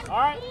there. All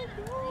right?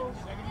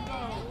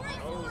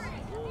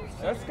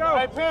 Let's go.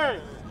 Hey,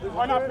 Perry.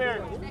 Or not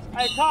Perry.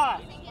 Hey, Kai.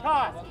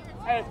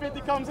 Hey, if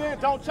 50 comes in,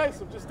 don't chase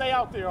him. Just stay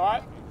out there, all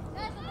right?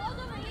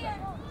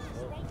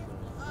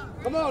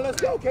 Come on, let's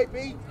go,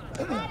 KP.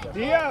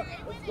 D up.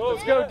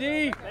 Let's go,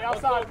 D. Stay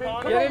outside, P.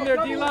 Get in there,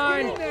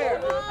 D-line. Hey,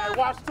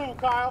 watch two,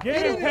 Kyle.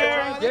 Get in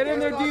there, Perry. Get in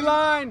there,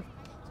 D-line.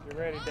 Get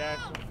ready, Dash.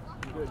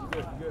 You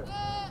good.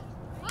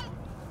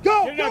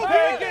 Go, Get go, him,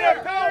 Perry. Perry. Get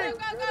him, Perry.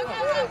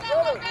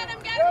 Go. Get him.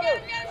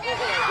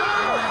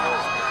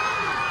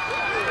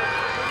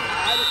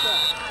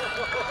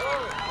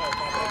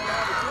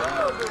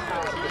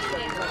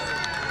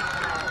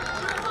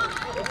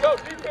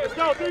 Let's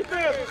go,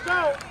 defense. Let's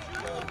go.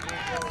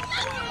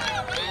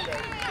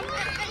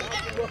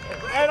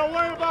 Hey, don't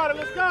worry about it.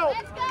 Let's go.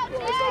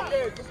 It's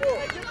okay. Come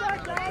on. Get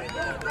back, guys.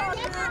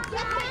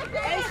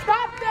 Hey,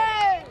 stop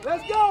that.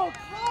 Let's go.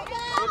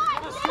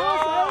 Let's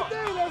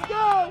Let's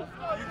go.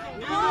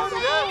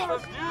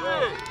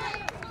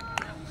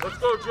 Let's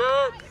go,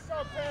 Jared.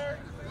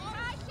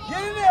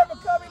 Get in there,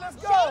 McCubby. Let's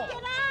go.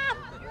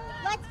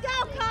 Let's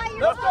go, Kyle.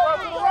 Let's go run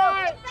to the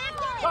right.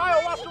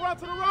 Kyle, watch the run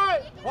to the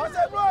right. Watch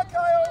that run,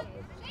 Kyle.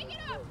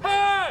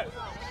 Pass.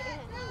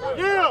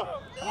 Yeah.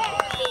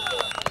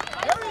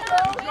 There you go.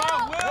 Will.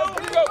 Here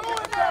we go.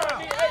 Let's go.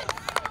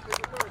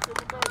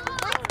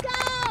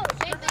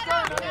 Good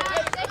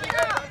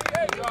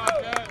job,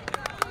 Jared.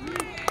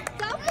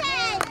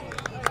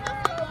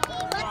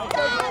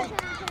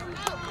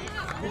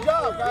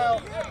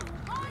 Kyle.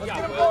 Let's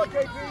get him going,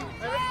 KP.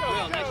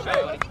 Will, nice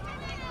shot, buddy.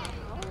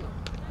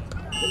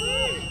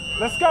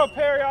 Let's go,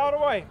 Perry, all the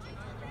way.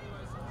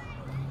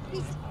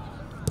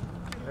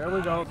 There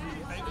we go.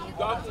 You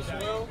got this,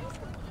 Will.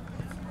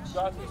 You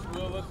got this,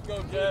 Will. Let's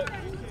go, Jets.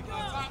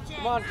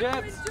 Come on,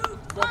 Jets.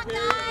 Go, Perry.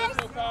 Let's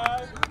go,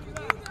 Kai.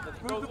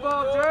 Let's Move the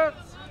ball,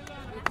 Jets.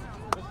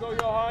 Let's go,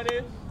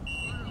 Johannes.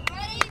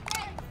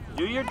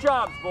 Do your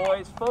jobs,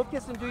 boys.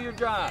 Focus and do your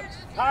jobs.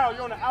 Kyle,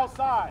 you're on the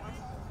outside.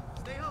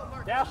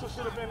 Dasher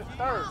should have been his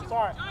third.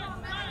 Sorry.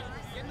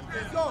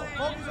 Let's go.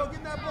 Focus on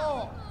getting that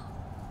ball.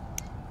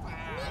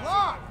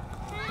 Lock.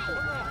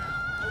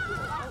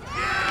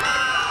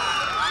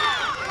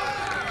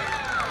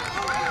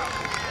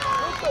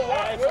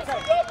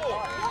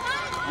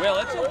 Will,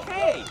 it's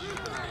okay.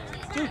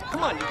 Dude,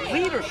 come on.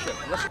 Leadership.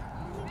 Let's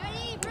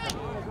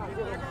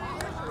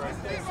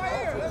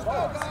Let's go,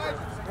 guys.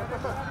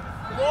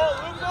 Come on,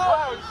 Luco.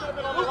 Kyle, you should have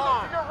been on the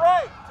line. To your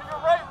right. To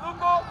your right,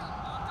 Luco.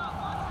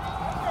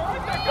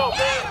 Go,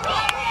 Perry.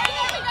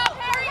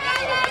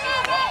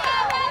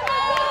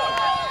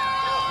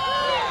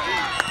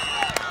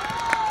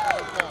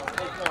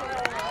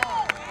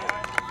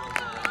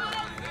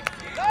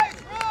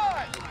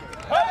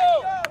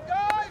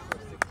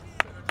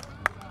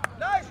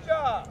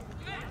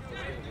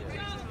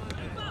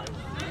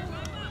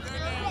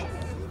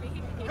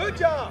 Good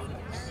job.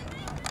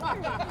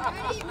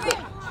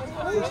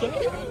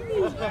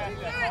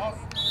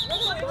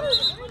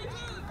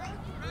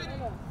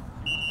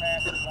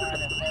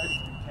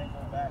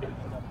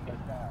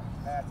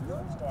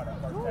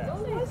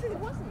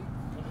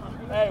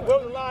 Hey, Will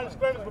the line of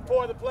scrimmage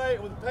before the play.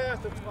 It was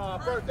past the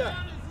first down.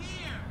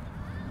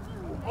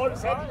 Oh, at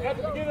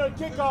the beginning of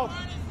the kickoff.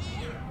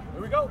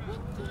 Here we go.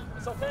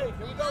 It's okay.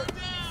 Here we go.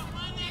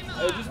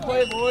 Hey, just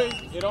play, boys.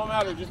 It don't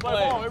matter. Just play.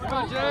 Ball. Here we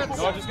go, Jets.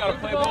 Y'all just gotta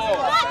play ball.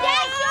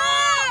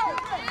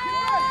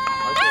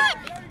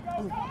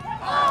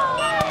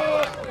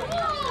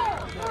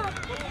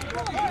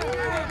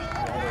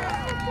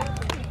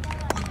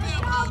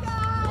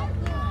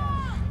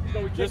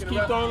 Just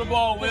keep throwing the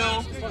ball,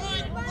 Will.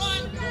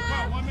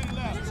 1 minute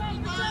left.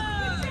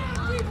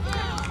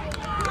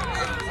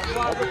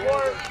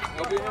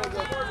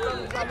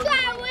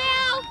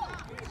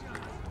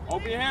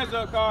 Open your hands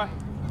up, Kai.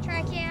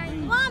 Try carry.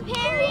 Come on,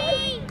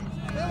 Perry.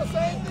 Still the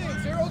same thing.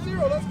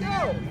 0-0. Let's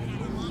go.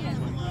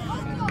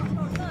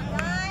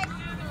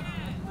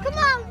 Come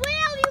on,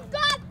 Will. You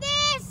got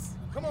this.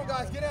 Come on,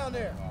 guys. Get down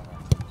there.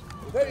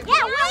 Ready?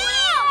 Yeah,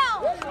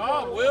 Will. Good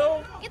job,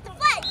 Will. Get the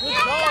flag. Good Yeah,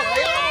 job,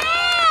 Will.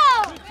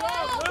 Good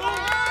job, Will.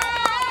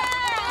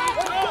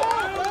 Good job,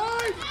 Will.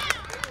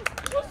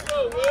 Let's go,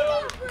 Will.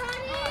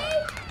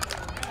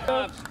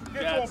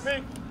 Get to him,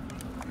 Pink.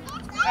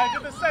 Hey,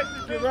 get the safety,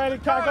 Pink. Get ready,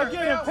 Connor. Go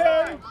get him,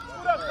 Perry.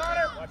 Scoot up,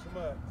 Connor. Watch him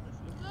up.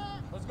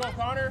 Let's go,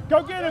 Connor. Go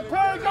get him,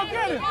 Perry. Go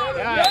get him.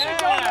 Yeah.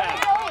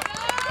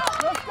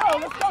 Let's go.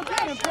 Let's go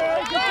get him,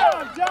 Perry. Good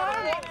job, John.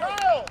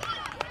 Kyle.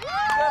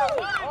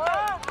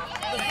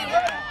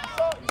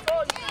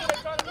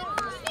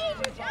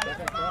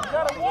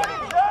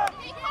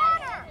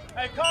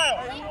 Hey, Kyle.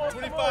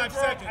 25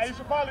 seconds. Hey, you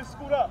should probably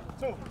scoot up,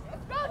 too.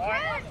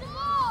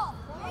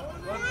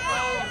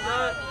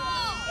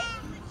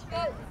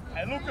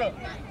 Hey, Luca.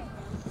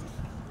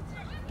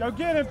 Go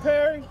get him,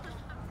 Perry.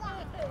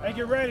 Hey,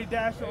 get ready,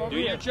 Dasher. do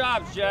your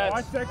jobs, Jets.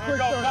 Watch that quick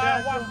throw,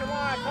 Dasher. Watch the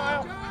line,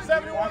 Kyle.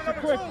 71, watch the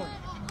quick one.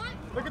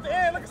 Look at the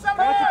end. Look at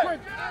 71. Watch the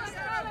quick.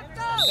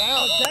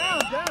 Down.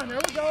 There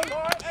we go.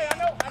 Hey, I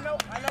know.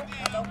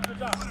 Good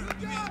job.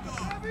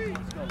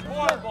 Come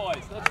on,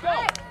 boys. Let's go.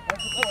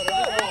 Good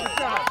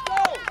job.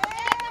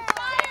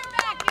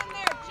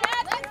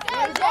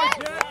 There we go,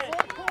 Jets.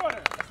 Fourth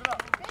quarter. Listen up.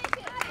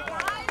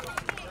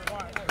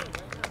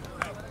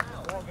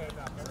 Ball game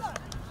now.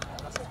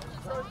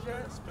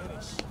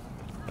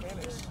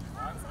 Finish.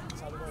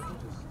 That's how we're going to do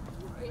this.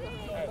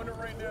 Win it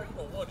right now, you're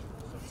going to want it.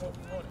 So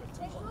we want it.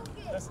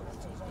 Listen,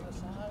 two's on your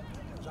side.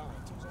 John,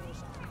 two's on your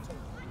side.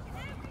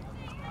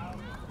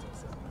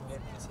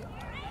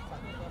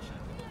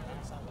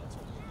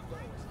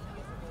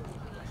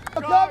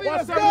 McCovey,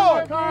 let's go!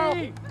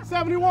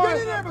 71. Get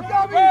in there,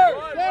 McCovey!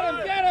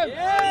 Get him!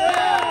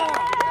 Yeah!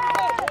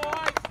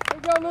 There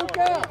you go,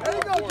 Luca. There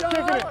you go, John.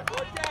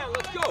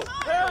 Let's go.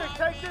 Perry,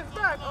 take this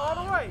back all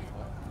the way.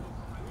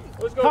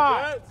 Let's go,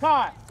 Jets.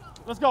 Kai.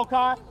 Let's go,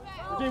 Kai.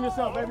 Redeem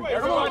yourself, baby.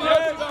 Everybody,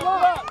 Jets.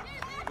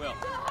 Will.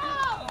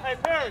 Hey,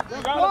 Perry.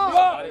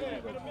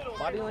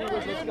 Body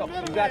language, let's go.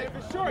 You got it.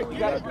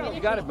 You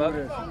got it, bub.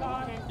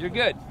 You're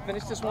good.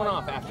 Finish this one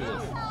off after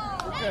this.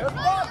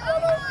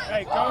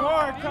 Hey, go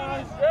hard,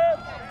 Kai.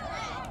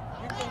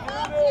 You can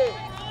do this.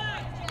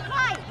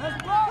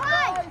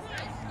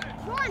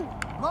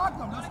 Lock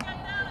them. Let's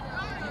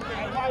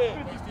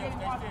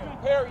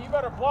Perry, you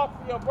better block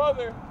for your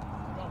brother.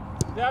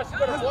 Dash, you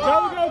better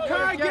block. Go,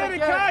 Kai. Get it,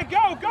 Kai.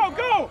 Go.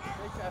 Go.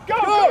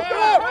 Good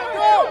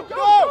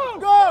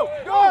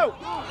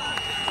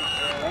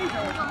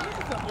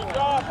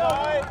job,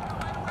 Kai.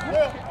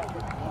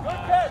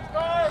 Good catch,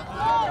 Kai.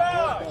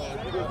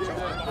 Good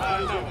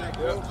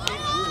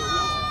job.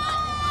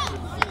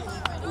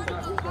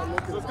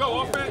 Let's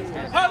go, offense.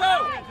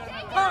 Huddle!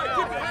 Kai,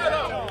 keep your head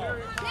up.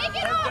 Shake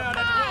it off,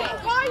 Kai.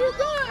 Kai, you're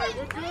good.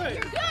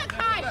 You're good,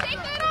 Kai.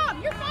 Shake that off.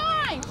 You're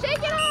fine.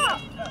 Shake it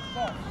off.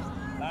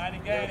 Line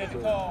again at the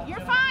call. You're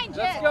fine, Jets.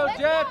 Let's go,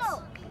 Jets.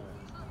 Go.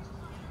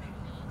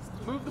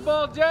 Move the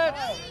ball, Jets.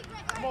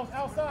 Most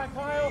outside,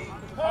 Kyle.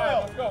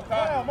 Kyle, let's go,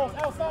 Kyle. Kyle, most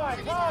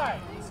outside, Kyle.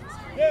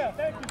 Yeah,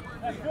 thank you.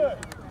 That's good.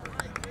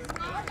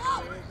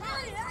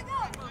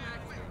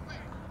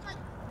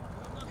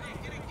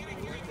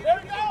 There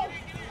we go.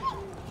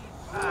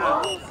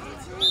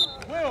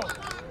 Will,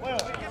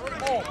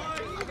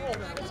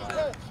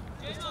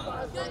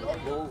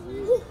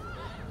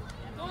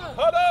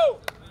 Huddle!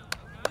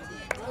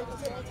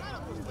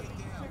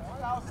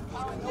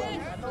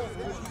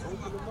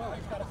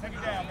 Take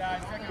it down,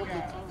 guys. Take it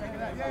down. Take it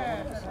down.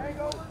 Yeah.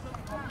 Angle.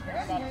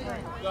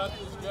 Got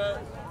this, Jet.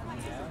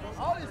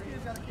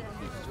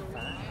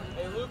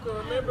 Hey, Luca,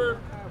 remember,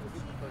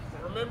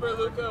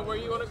 Luca, where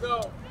you want to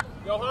go.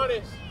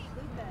 Johannes.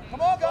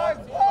 Come on, guys.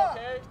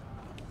 Okay?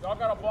 Y'all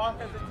got to block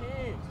as a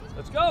team.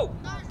 Let's go.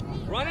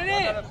 Run it Y'all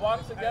in. got to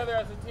block together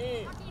as a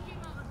team.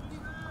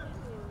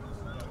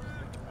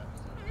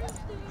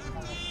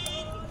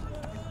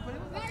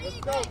 Let's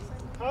go.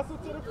 Hustle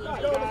to the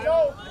front. Let's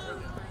go.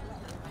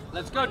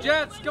 Let's go,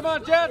 Jets. Come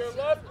on, Jets. Your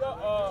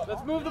left,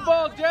 Let's move the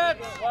ball,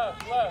 Jets.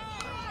 left.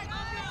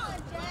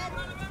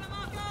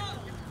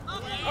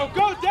 Oh,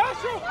 go,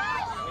 Dasher.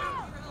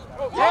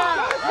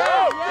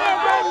 Yeah,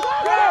 baby.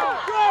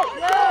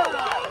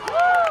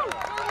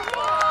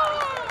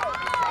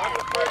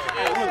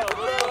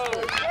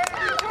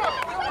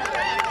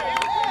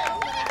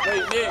 Hey,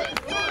 Nick.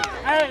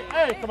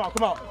 Hey, come on.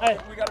 Hey.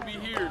 We got to be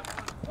here.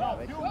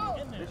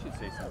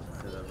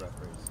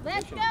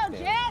 Let's go,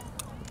 Jets.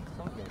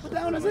 What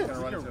down is this? Hey,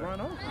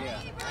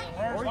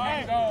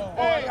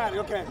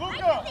 Okay.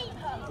 Luca.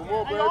 Come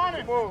on,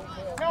 baby. Come on.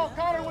 Tell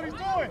Connor what he's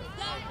doing.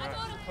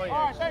 All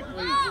right, thank you.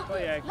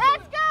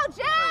 Let's go,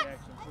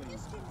 Jets.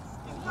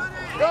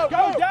 Go,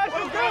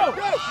 Dasher, go.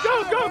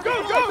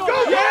 Go.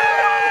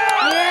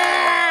 Yeah!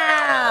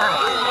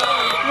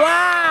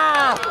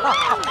 Wow!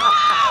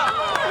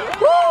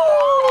 Woo!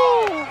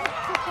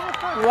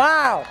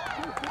 Wow!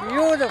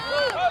 Beautiful.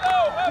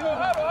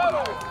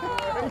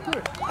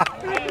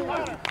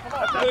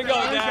 Here we go,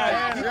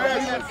 Dad.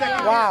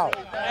 Wow.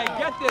 Hey,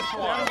 get this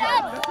one.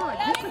 Jets.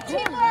 That's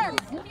teamwork.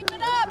 Keep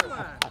it up.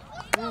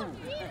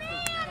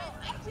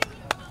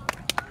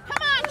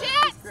 Come on,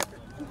 Jets.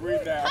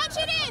 Punch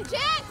it in,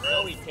 Jets. No,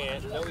 we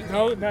can't.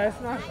 No,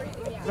 it's not.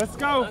 Let's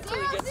go. Until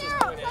he gets this 0-0.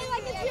 point Play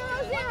like a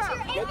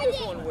 0-0. Get this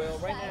one, Will,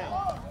 right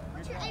now.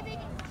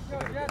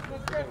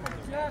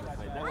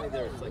 That way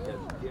there's like a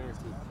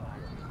guarantee.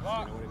 You know what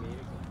I mean?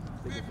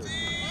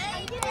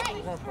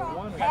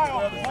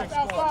 Kyle,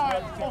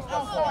 most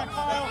outside,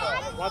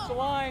 Kyle. Watch the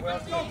line.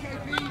 Let's go,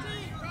 KP.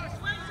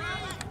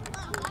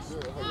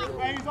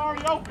 Hey, he's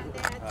already open.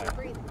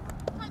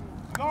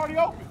 He's already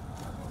open.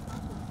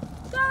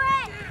 Go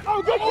ahead.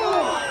 Oh, good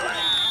job.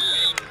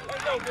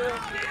 Let's go, Bill.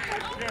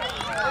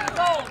 There you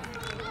go.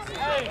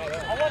 Hey,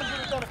 I want to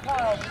give it to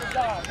Kyle. Good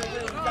job.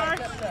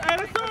 Hey,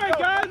 that's all right,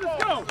 guys.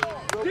 Let's go.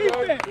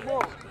 Defense.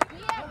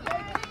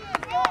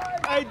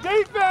 Hey,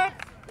 defense.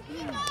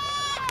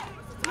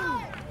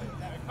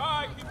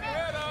 Hi, keep your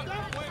head up. Keep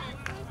winning.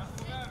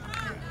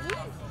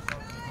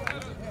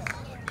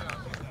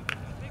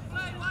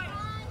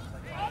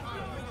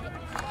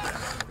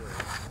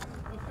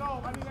 Let's go.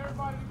 I need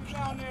everybody to get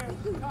down there.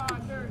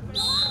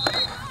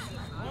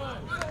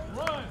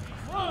 Run.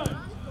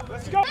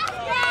 Let's go.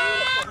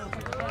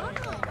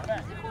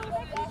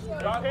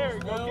 John Harry,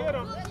 go get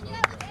him.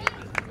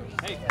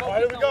 Hey, All right,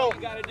 here we go. What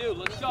you gotta do.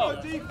 Let's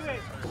go.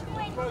 Defense.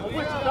 I'm with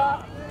you,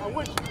 Kyle. I'm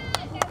with you.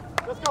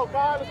 Let's go,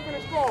 Kyle. Let's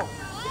finish strong.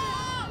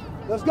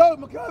 Let's go,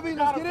 McCovey.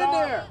 Let's get in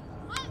there.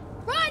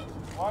 Run.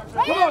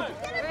 Come on.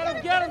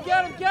 Get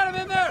him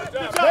in there.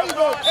 There you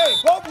go. Hey,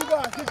 both you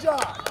guys. Good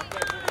job.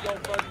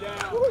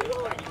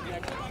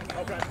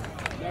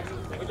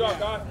 Good job,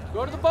 guys.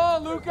 Go to the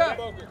ball, Luca.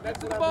 Next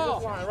to the ball.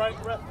 This line, right?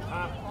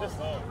 This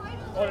line.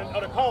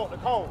 The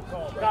cone.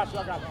 Gotcha,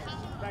 I got it.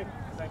 Thank you.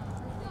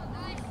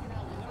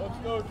 Let's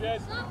go,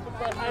 Jets.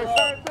 Hey,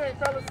 same thing,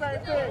 fellas, same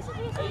thing.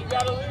 Hey, you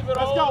gotta leave it Let's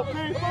all go, on the P.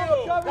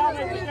 field.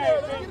 Dominate the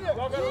game, P.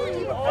 Y'all gotta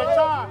leave it all Hey,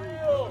 on the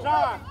field.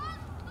 John.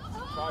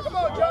 Come on,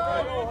 Y'all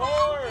gotta go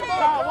hard.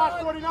 John, watch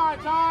 49,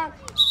 John.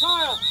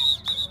 Kyle.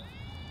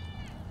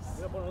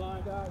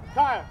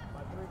 Kyle.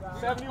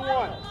 71.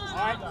 All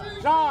right.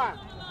 John.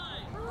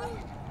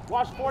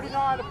 Watch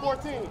 49 to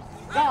 14.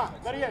 John,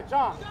 better yet,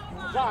 John,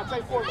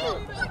 take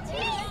 14.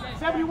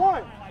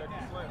 71.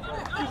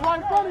 He's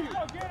right in front of you.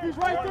 He's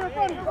right there in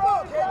front of you.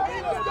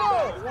 Let's go.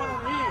 One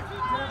over here.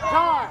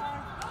 John,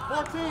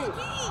 14. 14.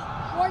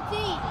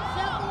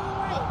 Something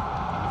right.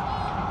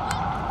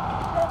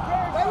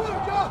 Hey, with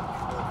him, John.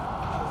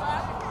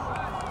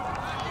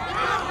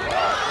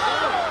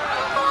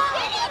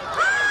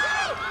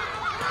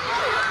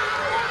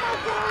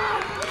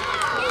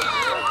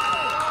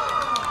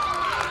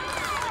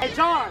 Hey,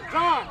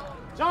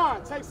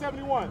 John, take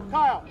 71.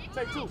 Kyle,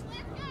 take 2.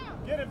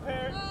 Get him,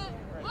 Perry.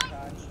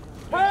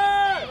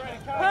 Hey!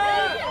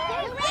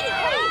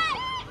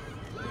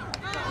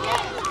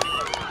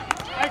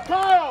 Hey,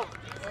 Kyle!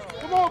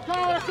 Come on,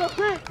 Kyle, that's your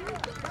pick!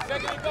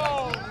 Second and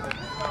goal.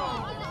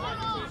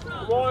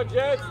 Come on,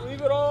 Jets.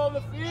 Leave it all on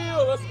the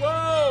field. Let's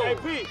go. Hey,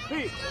 Pete.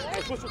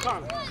 Hey, switch with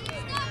Connor.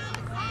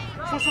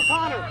 Switch with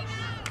Connor.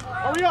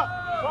 Hurry up.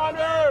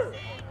 Connor.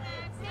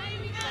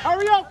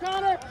 Hurry up,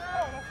 Connor.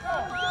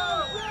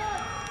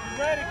 You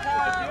ready,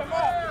 Kyle? Get him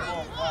up.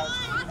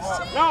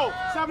 No,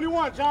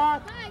 71,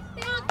 John.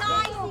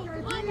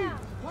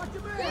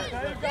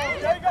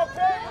 There you go,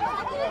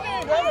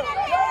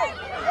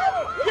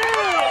 Yeah!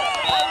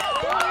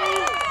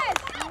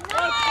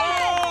 Let's go.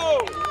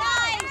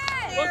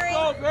 Let's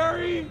go,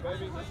 Barry.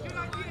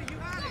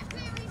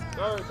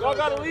 Y'all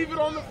got to leave it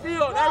on the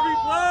field every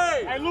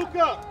play. Hey,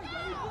 Luca,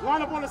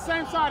 line up on the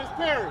same side as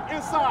Perry,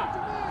 inside.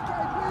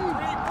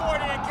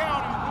 340 and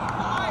counting.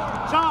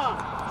 John,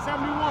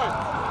 71.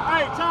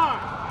 Hey, John,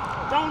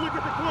 don't look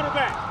at the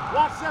quarterback.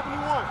 Watch 71,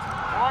 all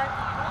right?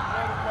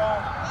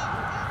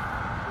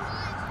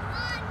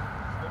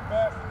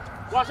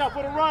 Watch out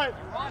for the run.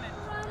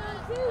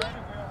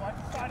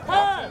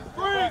 Hey,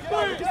 three.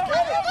 Thank you.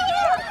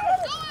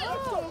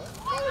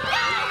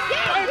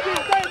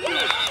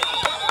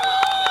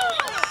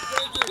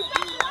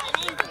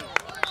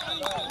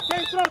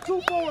 Can't throw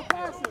two forward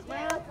passes,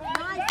 man.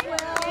 Nice, Will.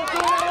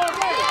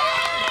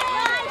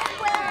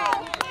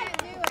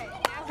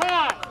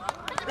 Kai,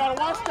 you gotta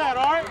watch that,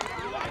 all right?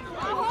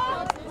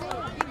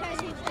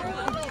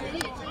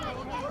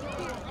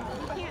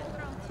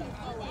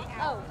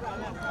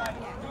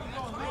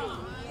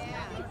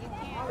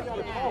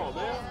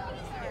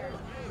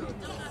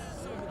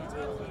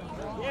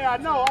 Yeah, I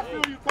know. I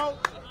feel you, coach.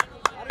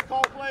 I didn't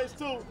call plays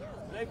too.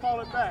 They call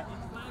it back.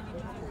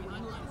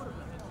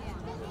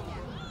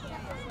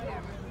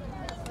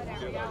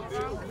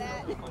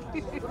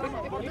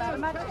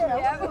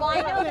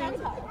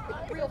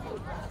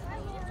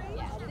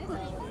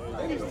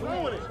 He's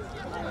throwing it.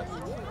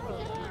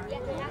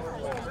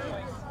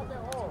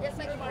 Just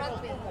like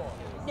rugby.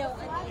 No,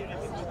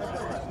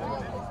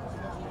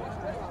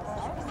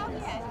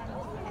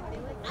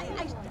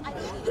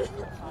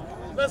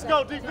 Let's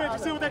go, defense.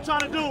 You see what they're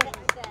trying to do.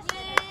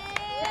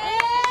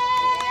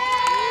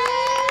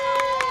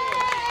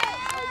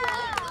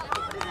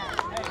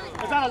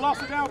 Is that a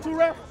loss of down two,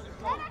 ref?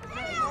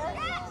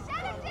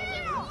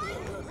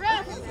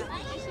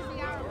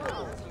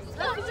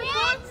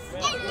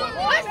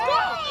 Let's go!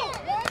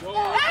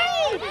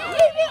 Hey!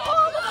 Leave it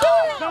on the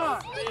field! John.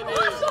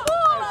 Watch the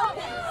ball!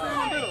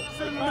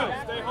 Sit in the middle.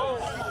 Stay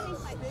home.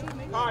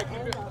 All right,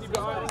 keep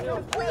your eye on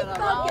him. Please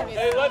focus.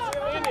 Hey, let's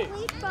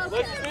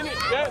finish,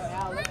 Jets.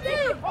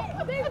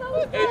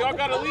 Hey, y'all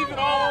got to leave it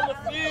all on the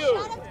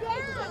field.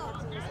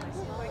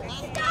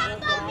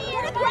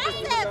 Get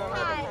aggressive,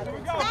 Kai.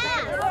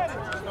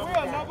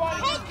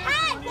 Hey,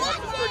 Kai,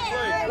 watch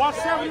it. Watch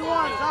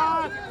 71,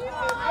 John. Keep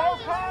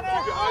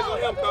your eyes on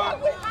him, Kai.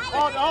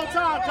 Oh, the whole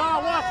time, John,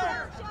 watch it.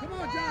 Come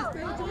on, John,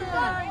 stay with your man.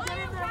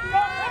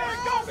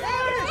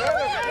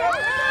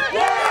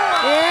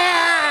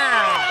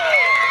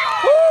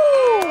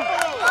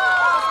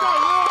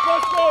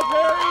 Let's go,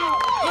 Barry.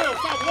 Will,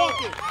 stop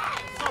walking.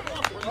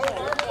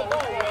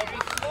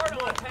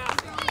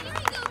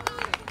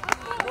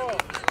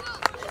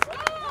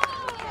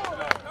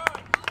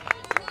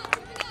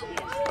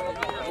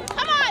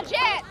 Come on,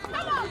 Jet.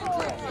 Come on.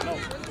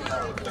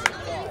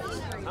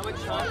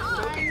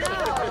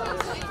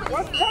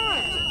 What's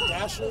time?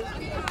 Dasher,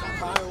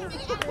 Kyle,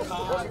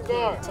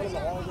 tell them the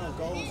all run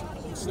goes.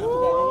 You snap the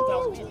ball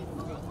 1,002.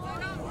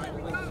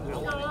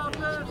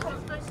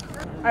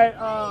 Hey,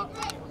 I'm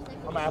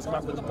gonna ask him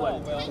after the play.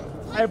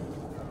 Hey,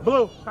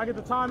 Blue, can I get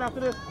the time after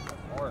this?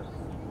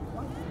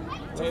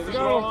 Hey, leave it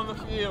all on the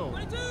field.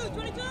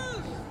 22.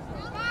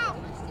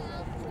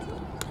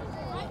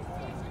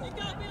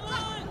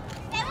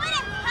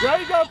 There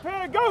you go,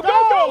 Penn. Go, Will, go!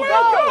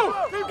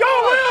 Good job.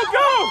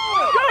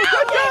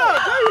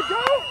 There you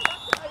go.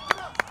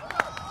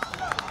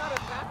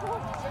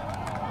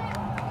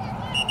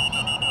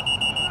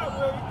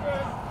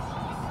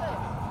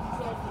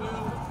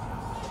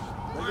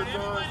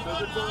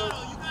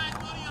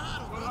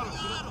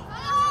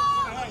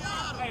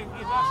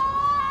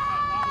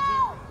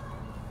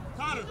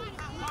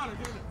 Connor,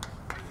 give it.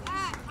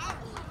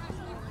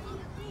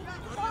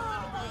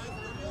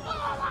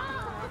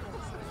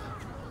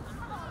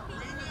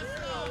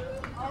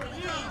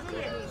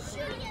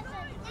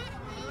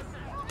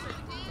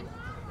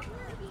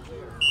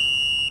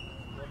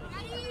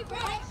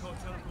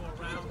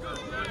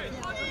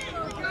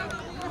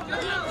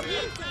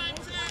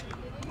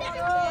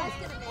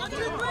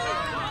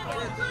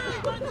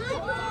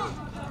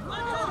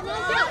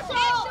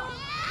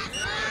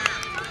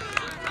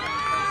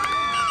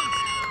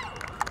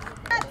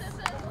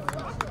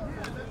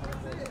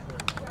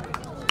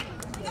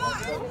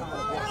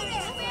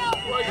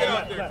 Get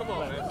out there. Come on,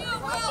 man. Get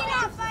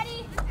out, buddy.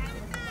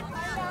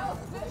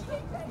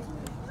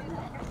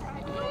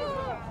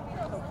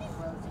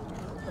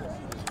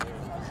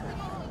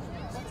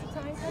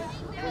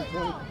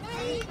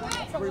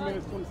 3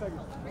 minutes, 20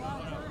 seconds.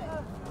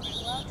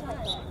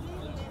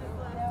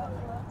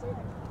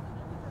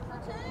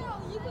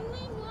 You can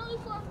leave really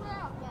far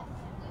out.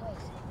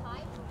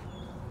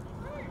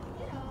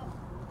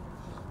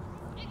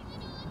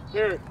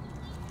 Perry,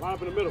 line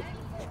up in the middle.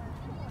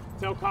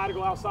 Tell Kai to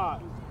go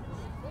outside.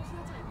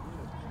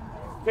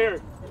 Perry,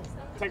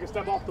 take a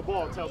step off the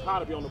ball. Tell Kai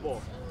to be on the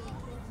ball.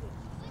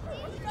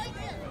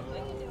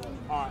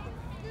 All right.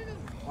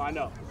 I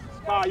know.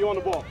 Kai, you on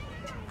the ball.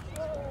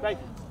 Thank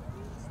you.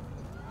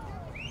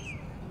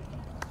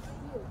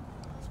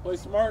 Let's play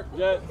smart,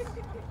 Jets.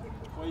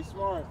 Play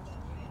smart.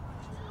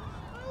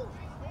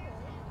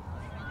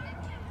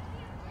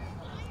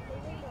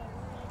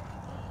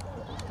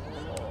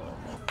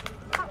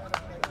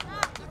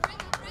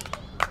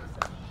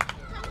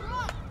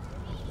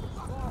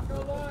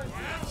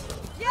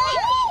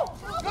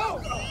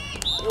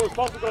 It was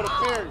supposed to go to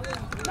Perry,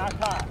 not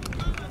Kai.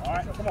 All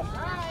right, come on.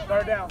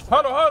 Third down.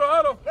 Huddle.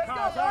 Let's go,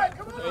 Kai.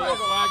 Come on. Hey, yo,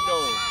 flag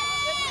goal.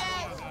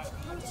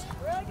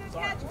 Really good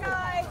catch,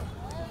 Kai.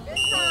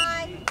 This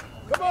time.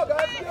 Come on,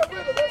 guys. Get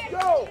with it. Let's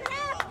go.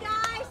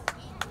 Guys.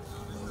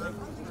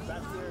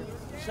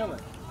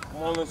 Chilling.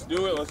 Come on, let's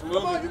do it. Let's move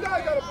Come on, it. you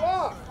guys got to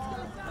block.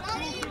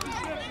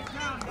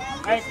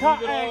 Hey,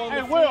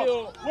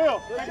 Will,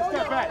 take a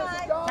step back.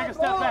 Take a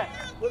step back.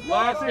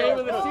 Last game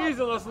of the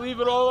season. Let's leave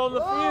it all on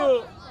the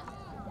field.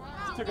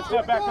 Take a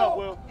step back up,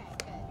 Will.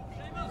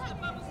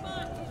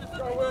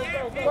 Go, Will,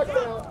 go.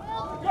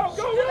 Go,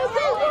 Will,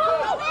 go.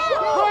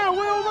 Run,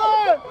 Will,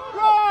 run!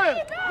 Run!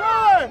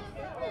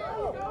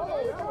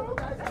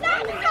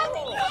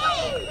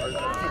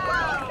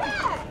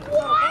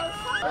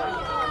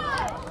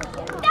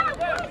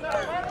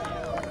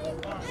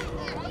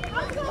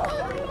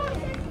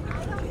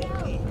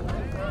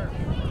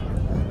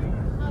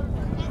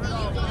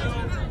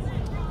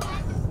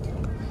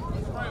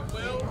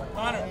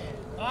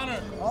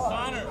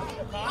 Connor.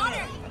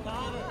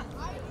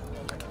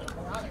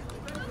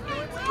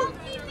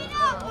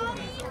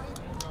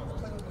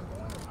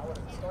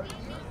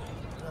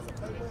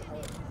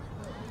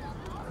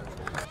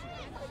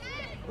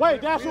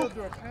 Wait, Dashiell.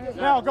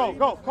 Now go,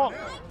 call.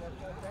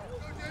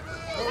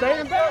 Stay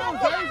in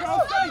bounds. There you go,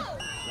 stay.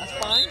 That's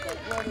fine.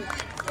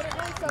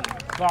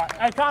 All right,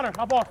 hey, Connor,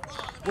 hop off.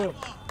 Will.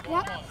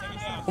 Yep.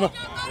 Come on.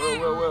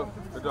 Will.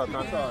 Good job,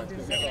 Connor.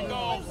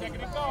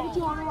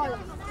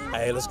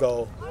 Hey, let's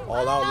go.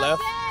 All out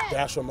left.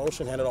 Dashiell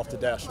motion. Hand it off to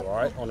Dashiell. All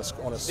right, on a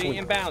Stay sweep.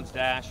 in bounds,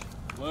 Dash.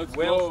 Let's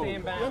Will, go. stay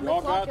in bounds.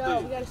 Y'all got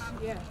this.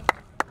 Yeah.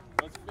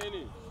 Let's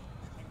finish.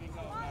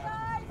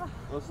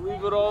 Let's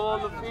leave it all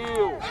on the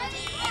field.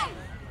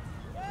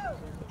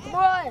 Come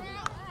on.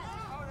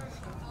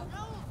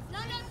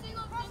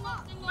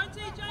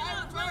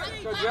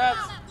 Go, Jets.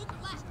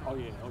 Oh,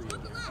 yeah.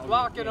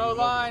 Block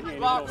O-line.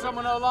 Block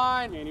someone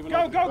O-line. Go,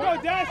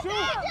 Dashiell.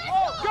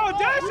 Go,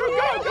 Dashiell,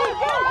 go.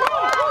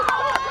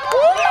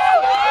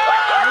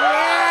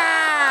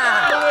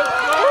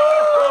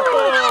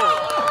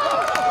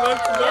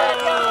 Let's go.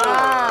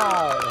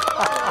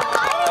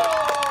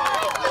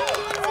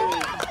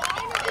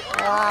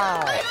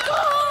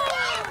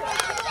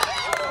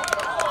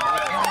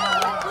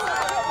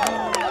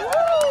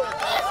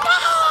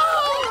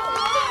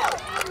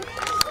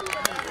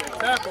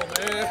 Tackle,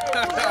 man.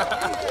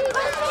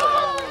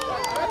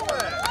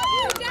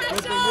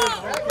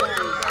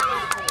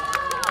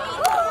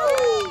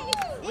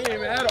 We ain't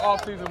even had an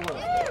off-season one.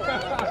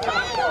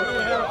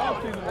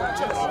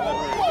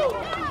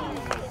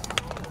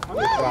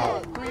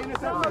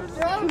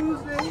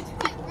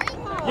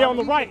 Yeah, on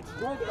the right.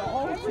 The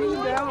whole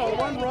team down on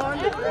one run.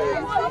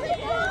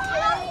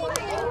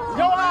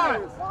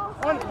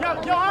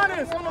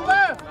 Johannes on the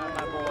left.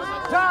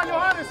 John,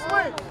 Johannes,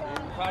 switch.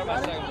 Probably my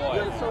second boy.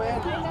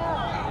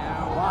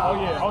 Oh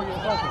yeah, it's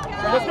open.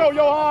 Let's go,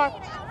 Johan.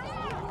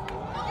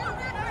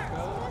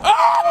 Oh!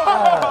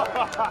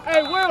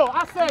 Hey, Will,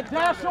 I said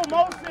Dashiell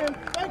motion.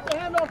 Take the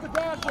hand off the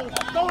Dashiell.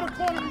 Throw the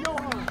corner to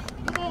Johan.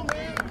 Come on,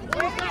 man.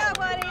 Way to go,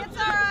 buddy. It's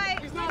all right.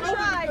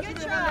 Good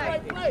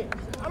try.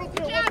 I don't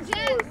care what the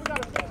score is. We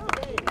gotta fix the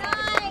game.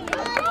 Nice.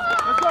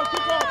 Let's go,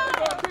 kick off.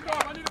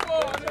 I need the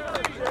ball.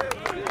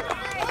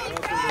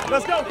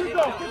 Let's go, kick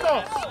off. Good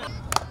job.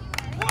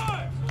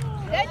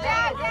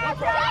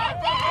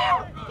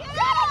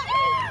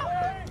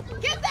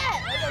 Get that.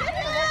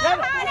 Get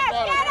him.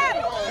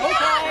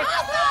 Okay.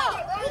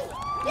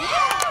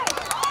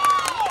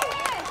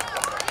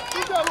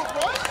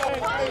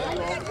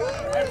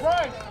 Hey,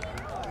 Bryce.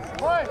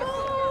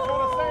 You're on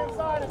the same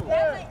side as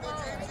Derek.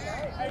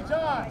 Hey,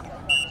 John.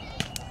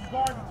 You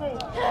guard the two.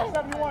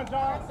 71,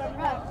 John.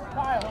 71.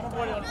 Kyle,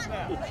 nobody on the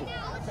snap.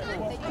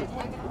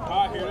 All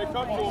right, here they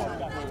come to him.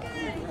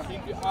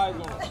 Keep your eyes on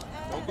him.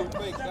 Don't get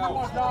faked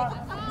 71, out. John.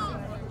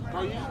 Bro,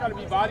 you just gotta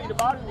be body to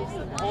body with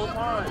him the whole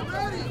time.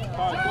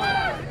 All right, go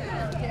ahead.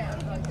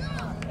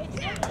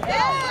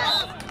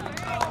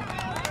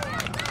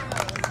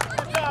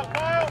 Good job,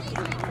 Kyle.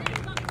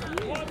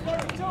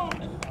 132.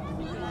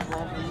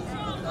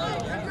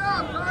 Good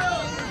job,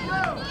 Kyle. Good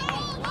job.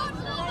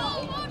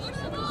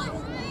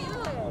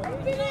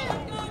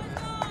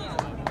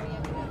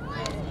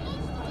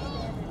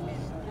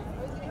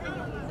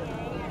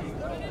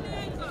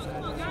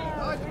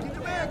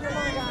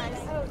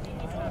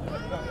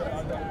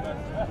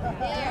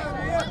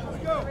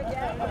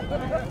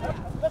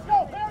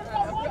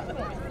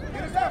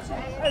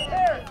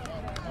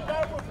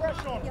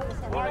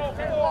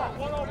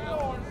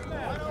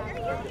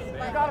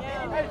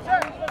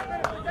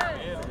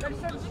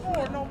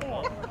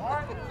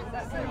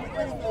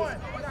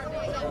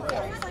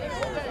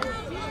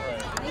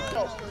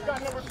 You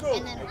got number 2.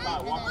 And then I continued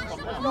up.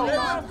 And then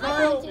all my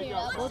punts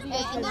was football.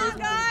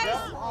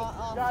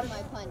 And I was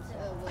like,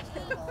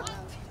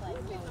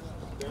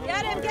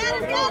 Get him, get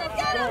him, get him,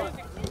 get him!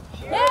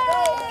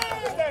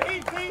 It's that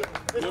heat, T.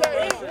 It's that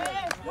heat.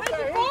 It's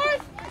that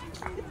heat.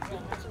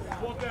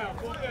 Pull down,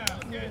 pull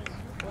down.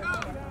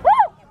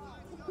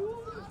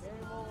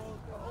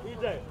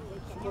 EJ.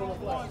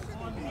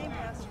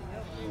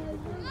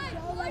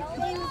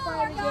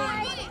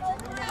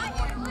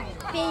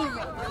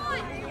 favorite.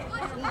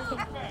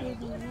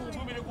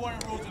 2-minute warning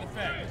rules in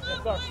effect.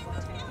 Yes,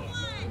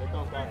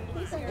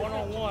 sir.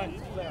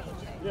 One-on-one.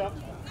 Yep.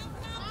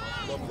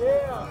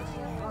 Yeah.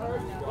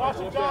 Watch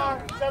it,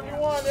 John.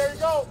 71. There you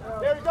go.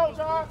 There you go,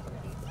 John.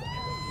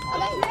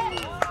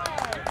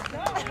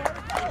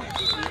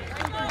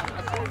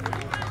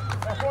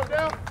 That's one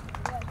down.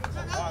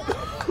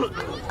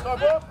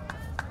 Stop up.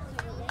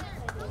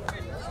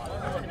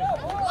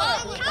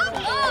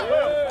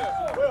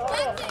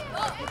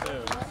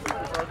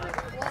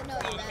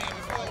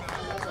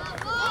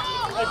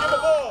 Hey, give the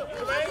ball,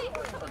 Jermaine.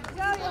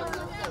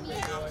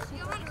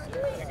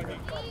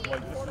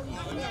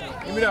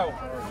 Give me that one.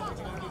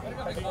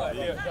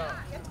 Yeah.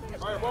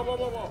 All right,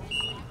 whoa.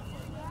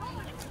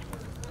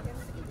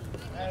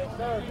 Hey,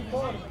 sir, keep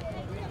on.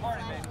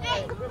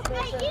 Hey,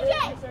 EJ!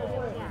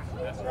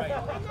 That's right.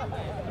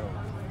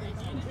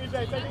 EJ,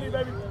 take it easy,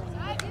 baby.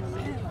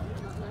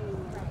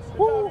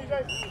 Woo! EJ.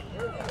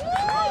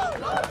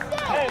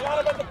 Hey, line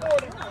up at the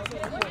 40.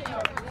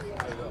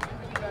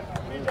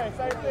 EJ,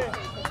 same thing.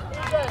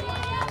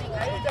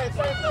 EJ,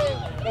 same thing.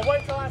 But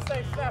wait till I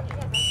say snap.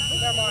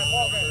 Never mind,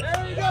 ball game.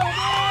 There you go, boys!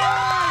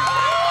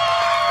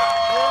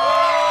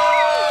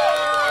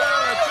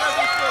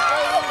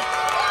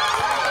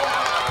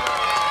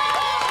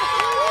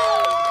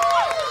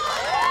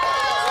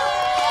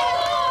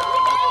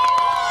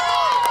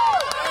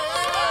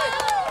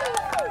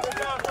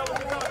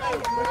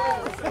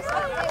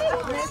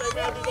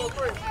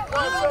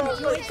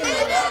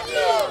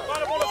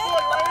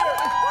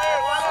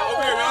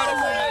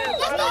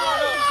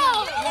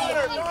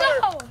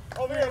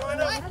 Over here, line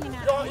up.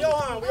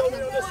 Johan, we over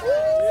here on this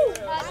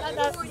side.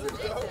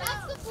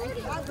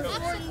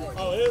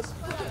 Oh, it is?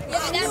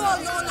 Yeah, that's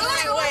going the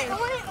right way.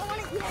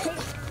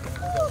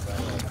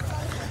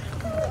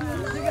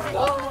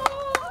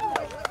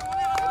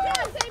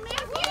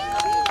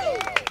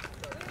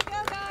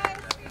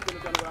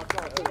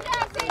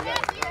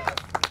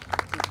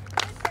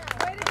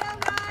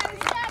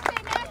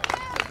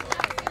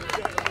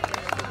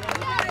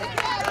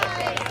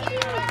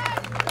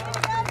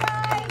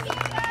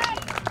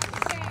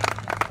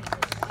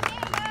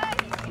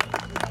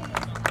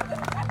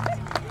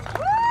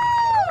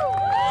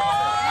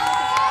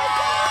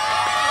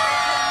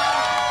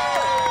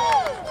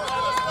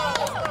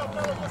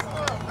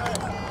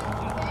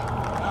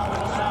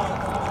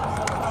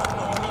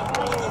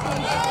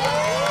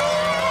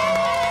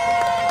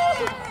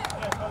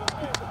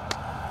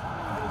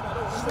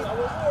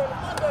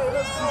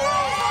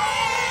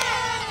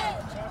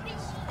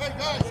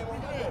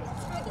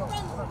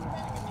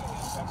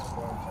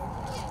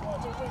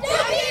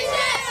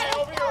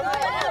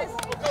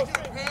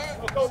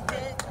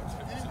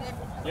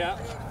 Yeah.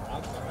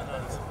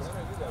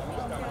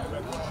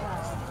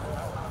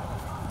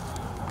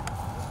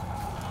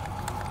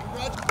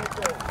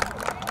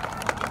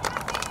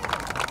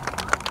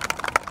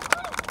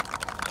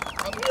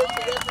 I'm here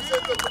to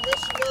represent the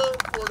commissioner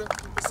for the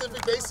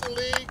Pacific Basin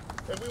League,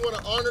 and we want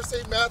to honor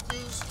St.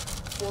 Matthews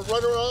for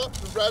runner-up.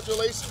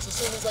 Congratulations! As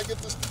soon as I get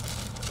this,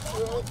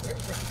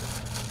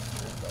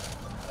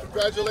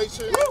 congratulations,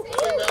 St.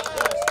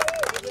 Matthews.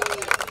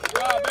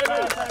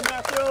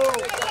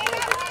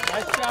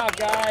 Nice job,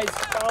 guys.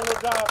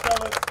 Good job,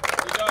 fellas.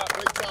 Great job.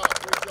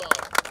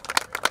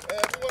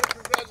 And we want to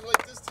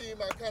congratulate this team.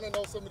 I kind of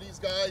know some of these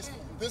guys.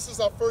 This is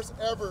our first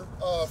ever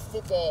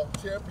football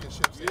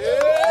championships. Way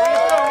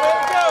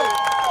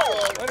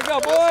to go,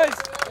 boys.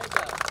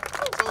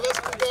 So let's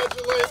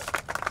congratulate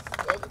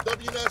the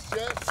WNS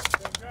Jets.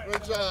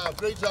 Great job,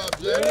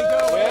 Jets. Way to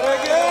go. Way to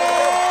go.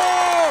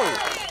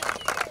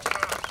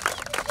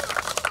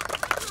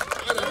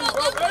 There you go.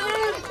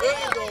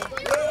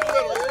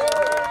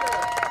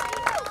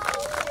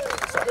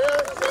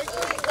 Thank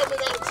you for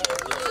coming out here.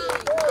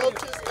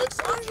 Coaches,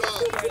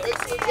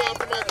 excellent job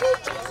for my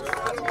coaches.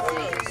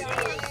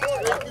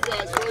 Thank you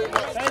guys very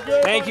much.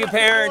 Thank you,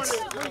 parents.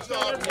 Good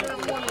job.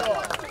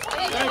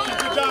 Thank you.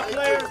 Good job,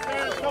 players,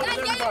 parents, coaches,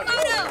 everybody.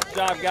 Good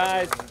job,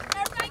 guys.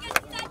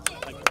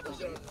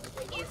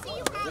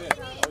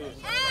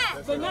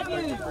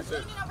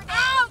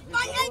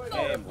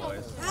 Hey,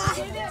 boys.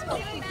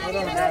 Hold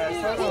on,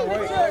 guys. Hold on,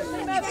 wait.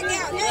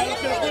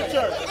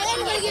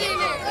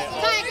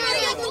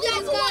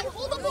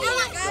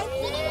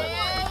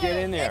 Get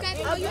in there.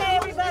 Okay,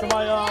 everybody. Come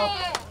on, y'all.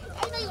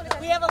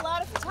 We have a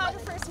lot of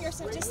photographers here,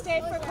 so just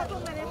stay for a couple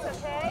minutes,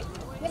 okay?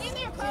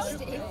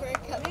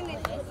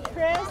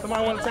 Chris?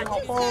 Somebody want to take my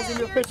phones in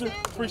this picture?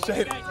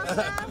 Appreciate it.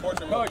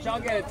 Coach, I'll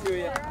get it to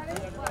you.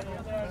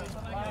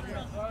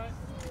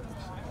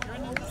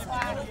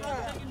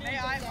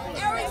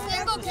 Every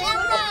single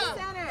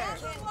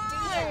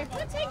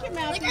You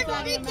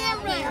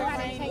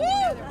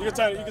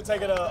can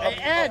take it. Hey,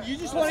 Ed, you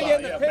just want to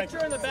get in the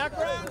picture in the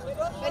background?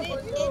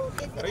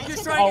 Are you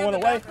just trying to get in the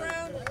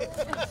background?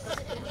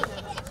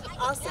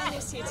 I'll send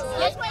this to you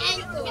tonight.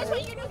 Guess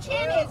what your new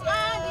chant is?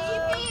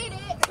 Undefeated.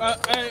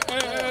 Hey.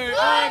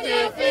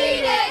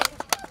 Undefeated.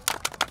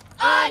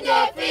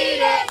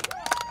 Undefeated.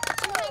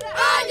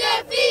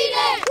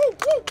 Undefeated.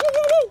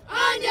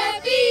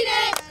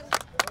 Undefeated.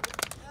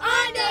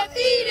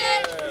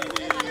 Undefeated.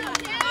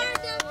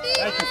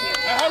 Thank you.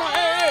 Hey, hold on.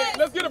 Hey,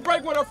 let's get a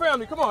break with our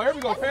family. Come on, here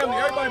we go, family.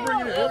 Everybody bring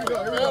it in. Here we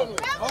go.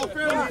 All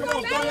family, come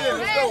on, bring it in.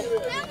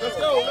 Let's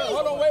go.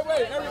 Hold on,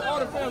 wait. All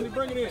the family,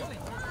 bring it in. Here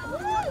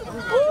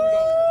we go.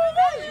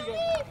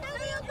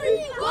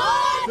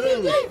 One, two,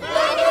 three,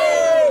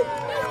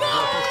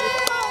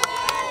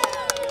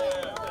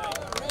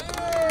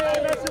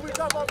 Make sure we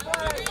talk about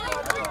flags.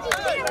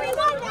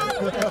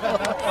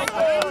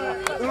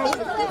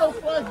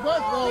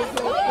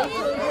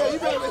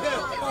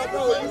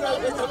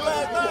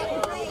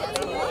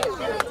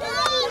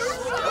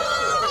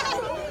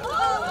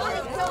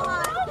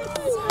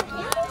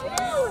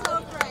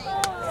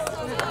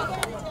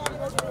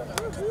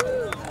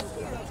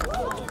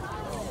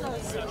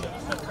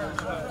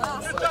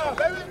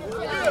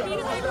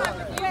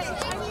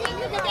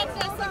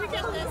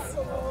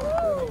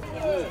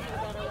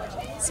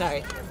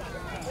 Sorry.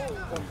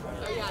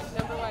 Oh yeah,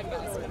 number one,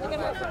 guys. We're gonna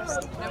go first.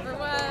 Number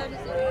one.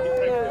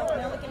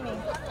 No, look at me.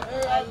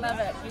 I love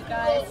it, you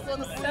guys.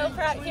 So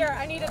proud. Here,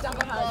 I need a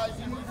double hug.